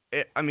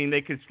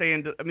 they could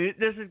stand.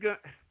 This is good.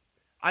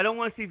 I don't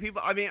want to see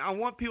people. I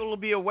want people to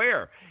be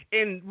aware.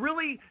 And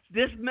really,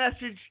 this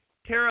message,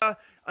 Tara,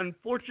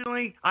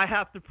 unfortunately, I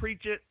have to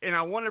preach it, and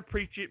I want to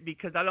preach it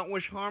because I don't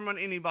wish harm on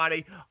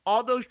anybody.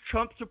 All those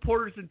Trump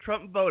supporters and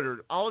Trump voters,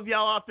 all of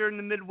y'all out there in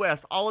the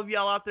Midwest, all of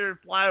y'all out there in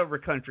flyover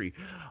country,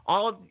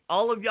 all of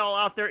y'all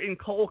out there in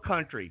coal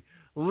country,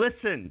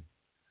 listen.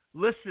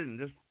 This,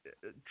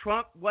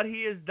 Trump, what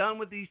he has done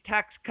with these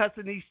tax cuts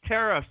and these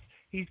tariffs,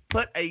 he's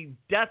put a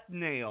death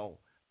nail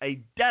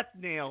in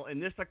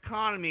this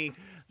economy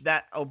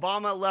that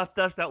Obama left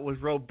us that was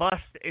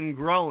robust and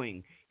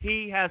growing.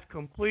 He has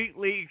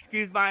completely,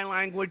 excuse my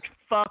language,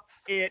 fucked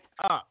it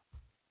up.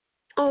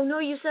 Oh, no,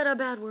 you said a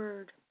bad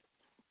word.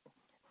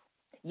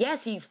 Yes,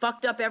 he's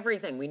fucked up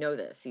everything. We know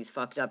this. He's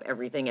fucked up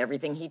everything.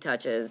 Everything he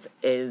touches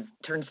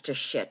turns to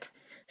shit.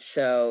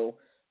 So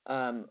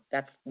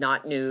that's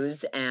not news.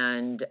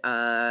 And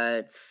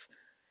what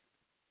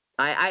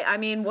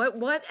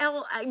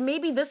else?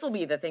 Maybe this will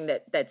be the thing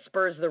that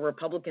spurs the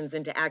Republicans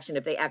into action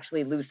if they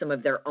actually lose some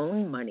of their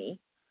own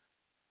money.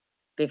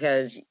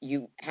 Because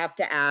you have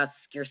to ask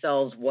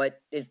yourselves, what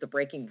is the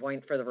breaking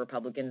point for the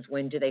Republicans?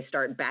 When do they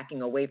start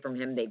backing away from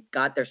him? They've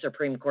got their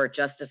Supreme Court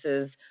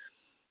justices.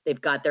 They've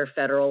got their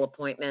federal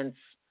appointments.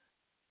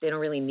 They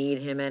don't really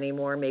need him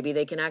anymore. Maybe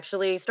they can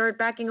actually start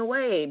backing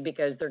away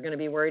because they're going to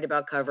be worried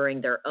about covering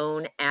their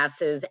own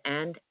asses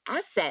and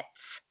assets.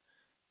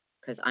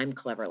 Because I'm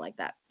clever like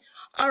that.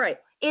 All right.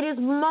 It is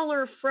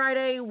Mueller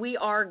Friday. We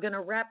are going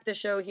to wrap the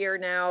show here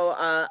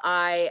now.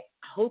 I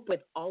hope with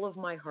all of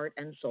my heart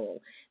and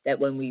soul that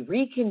when we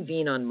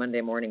reconvene on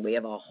Monday morning, we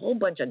have a whole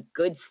bunch of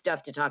good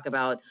stuff to talk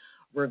about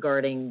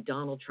regarding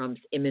Donald Trump's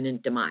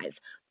imminent demise.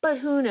 But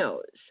who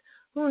knows?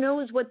 Who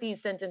knows what these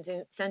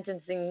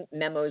sentencing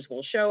memos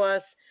will show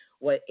us,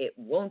 what it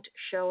won't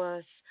show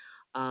us,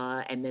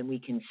 and then we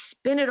can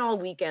spin it all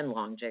weekend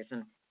long,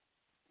 Jason.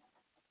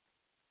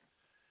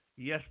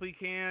 Yes, we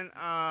can.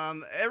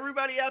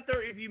 Everybody out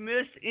there, if you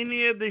missed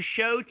any of the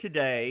show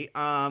today,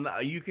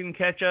 you can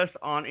catch us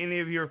on any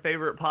of your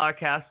favorite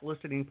podcast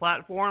listening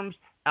platforms,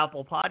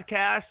 Apple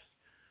Podcasts,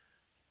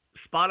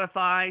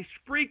 Spotify,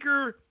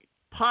 Spreaker,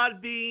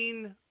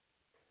 Podbean,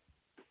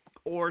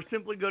 or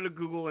simply go to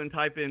Google and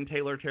type in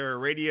Taylor Terror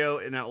Radio,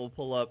 and that will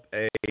pull up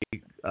a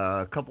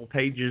couple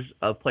pages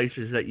of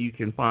places that you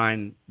can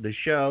find the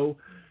show.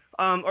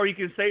 Or you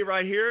can stay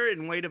right here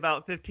and wait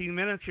about 15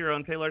 minutes here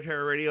on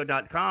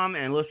TaylorTerrorRadio.com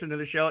and listen to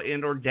the show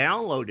and or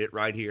download it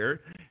right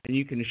here. And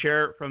you can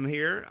share it from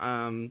here.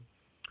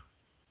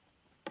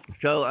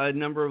 So a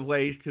number of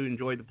ways to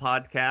enjoy the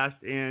podcast.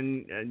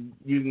 And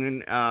you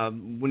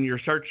can, when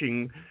you're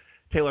searching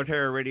Taylor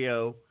Terror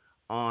Radio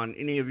on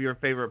any of your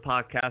favorite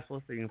podcast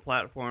listening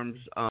platforms,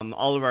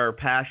 all of our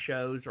past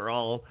shows are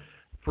all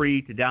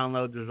free to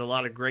download. There's a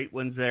lot of great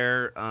ones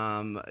there.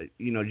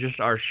 Just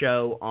our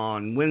show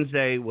on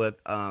Wednesday with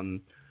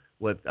Ellie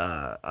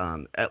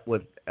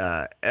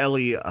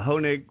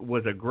Honig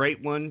was a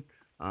great one.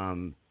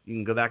 You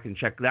can go back and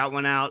check that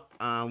one out.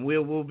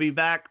 We'll be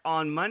back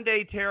on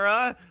Monday,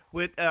 Tara,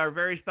 with our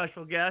very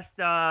special guest.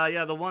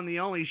 The one, the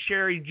only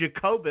Sherry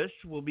Jacobus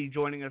will be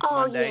joining us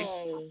Monday.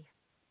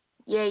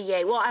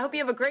 Yay. Well, I hope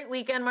you have a great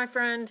weekend, my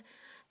friend.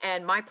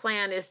 And my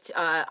plan is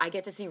I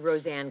get to see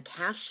Roseanne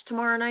Cash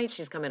tomorrow night.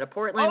 she's coming to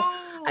Portland.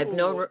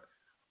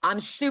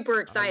 I'm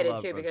super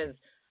excited too because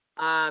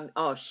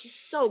she's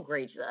so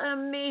great. She's an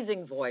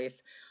amazing voice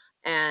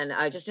and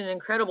just an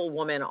incredible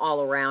woman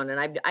all around. And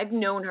I've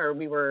known her.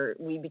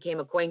 We became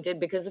acquainted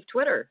because of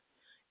Twitter.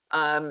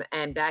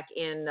 And back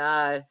in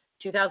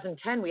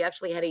 2010, we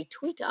actually had a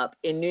tweet up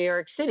in New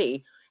York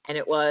City, and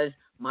it was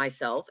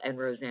myself and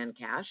Roseanne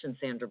Cash and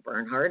Sandra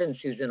Bernhardt and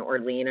Susan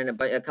Orlean and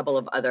a couple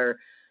of other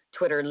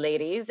Twitter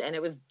ladies, and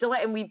it was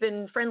and we've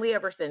been friendly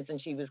ever since.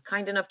 And she was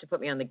kind enough to put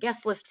me on the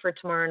guest list for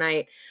tomorrow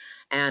night.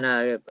 And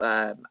I'm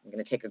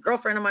going to take a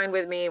girlfriend of mine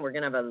with me. We're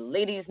going to have a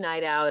ladies'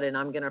 night out, and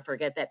I'm going to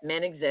forget that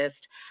men exist,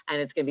 and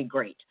it's going to be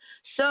great.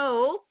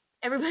 So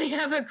everybody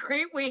have a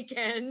great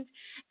weekend,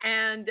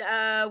 and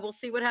we'll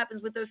see what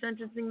happens with those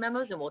sentencing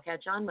memos, and we'll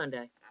catch you on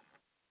Monday.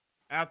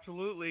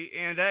 Absolutely.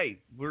 And, hey,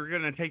 we're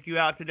going to take you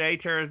out today.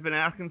 Tara's been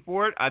asking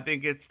for it. I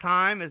think it's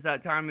time. It's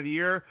that time of the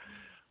year.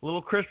 A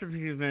little Christmas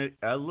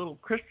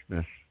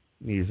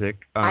music.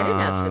 I didn't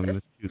ask for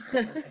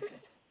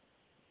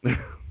this.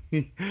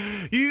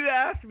 You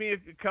asked me a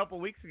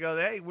couple weeks ago,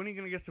 hey, when are you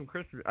going to get some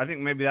Christmas? I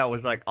think maybe that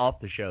was like off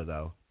the show,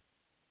 though.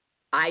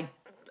 I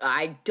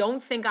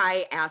don't think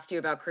I asked you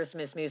about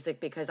Christmas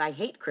music because I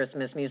hate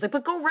Christmas music,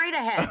 but go right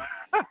ahead.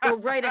 Go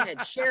right ahead.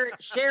 Share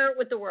it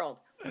with the world.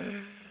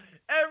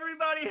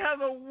 Everybody have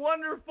a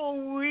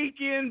wonderful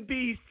weekend.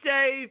 Be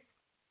safe.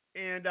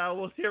 And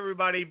we'll see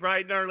everybody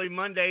bright and early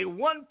Monday,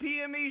 1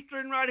 p.m.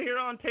 Eastern, right here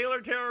on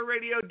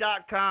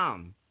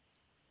TaylorTerrorRadio.com.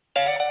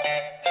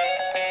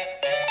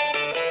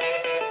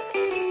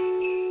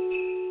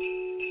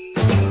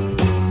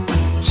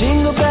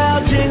 Jingle bell,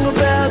 jingle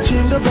bell,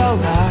 jingle bell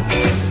rock.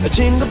 A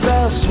jingle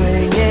bell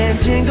swing and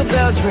jingle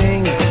bells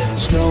ring.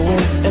 Snowing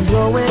and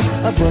blowing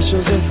up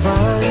bushels of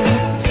fun.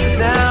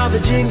 Now the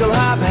jingle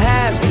hop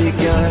has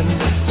begun.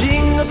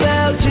 Jingle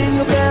bell,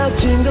 jingle bell,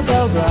 jingle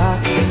bell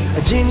rock.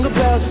 A jingle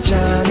bells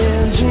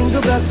chiming,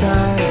 jingle bell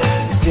time.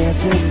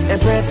 Dancing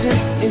and prancing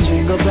in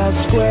Jingle Bell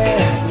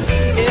Square.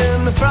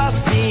 In the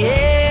frosty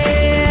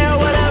air,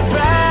 what a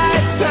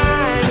bright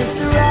time. It's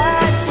the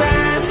right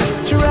time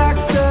to rock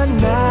the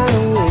night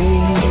away.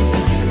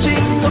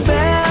 Jingle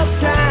bell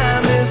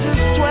time is the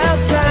swell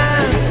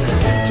time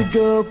to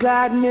go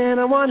gliding in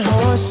a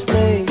one-horse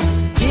sleigh.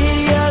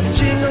 Giddy up,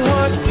 jingle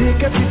horse,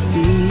 pick up your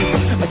feet.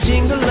 A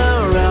jingle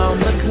around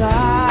the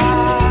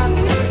clock.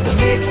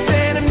 Mix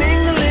and a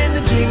mingle in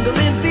the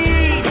jingling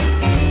beat.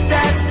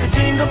 That's the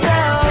Jingle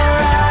Bell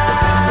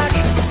Rock.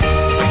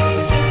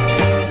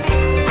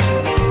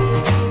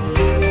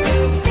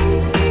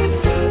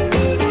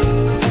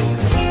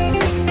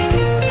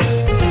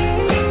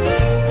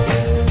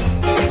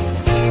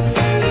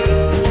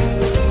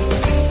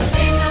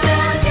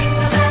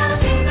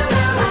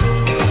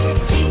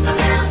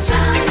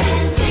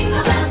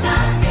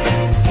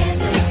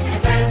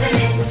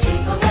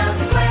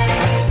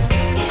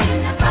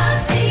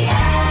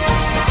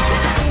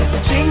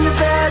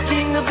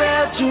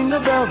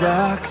 Jingle bell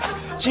rock,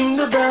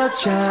 jingle bell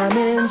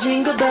chiming,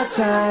 jingle bell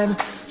time.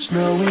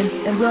 Snowing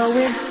and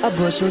blowing up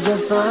bushels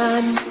of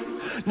fun.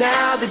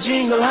 Now the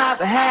jingle hop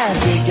has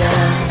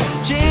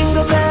begun.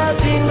 Jingle bell,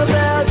 jingle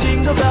bell,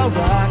 jingle bell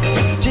rock.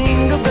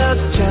 Jingle bells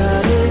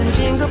chiming,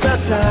 jingle bell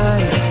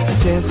time.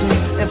 Dancing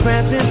and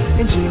prancing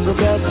in Jingle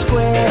Bell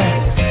Square.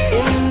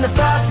 In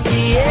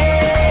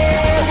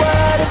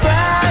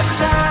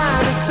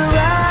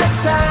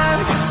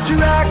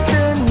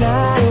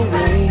night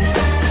away.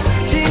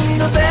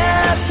 Jingle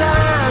bell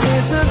time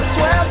is the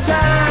swell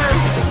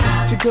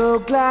time to go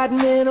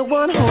gliding in a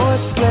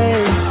one-horse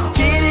sleigh.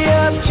 Giddy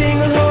up,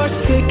 jingle horse,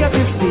 pick up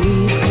your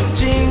feet,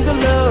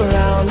 jingle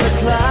around the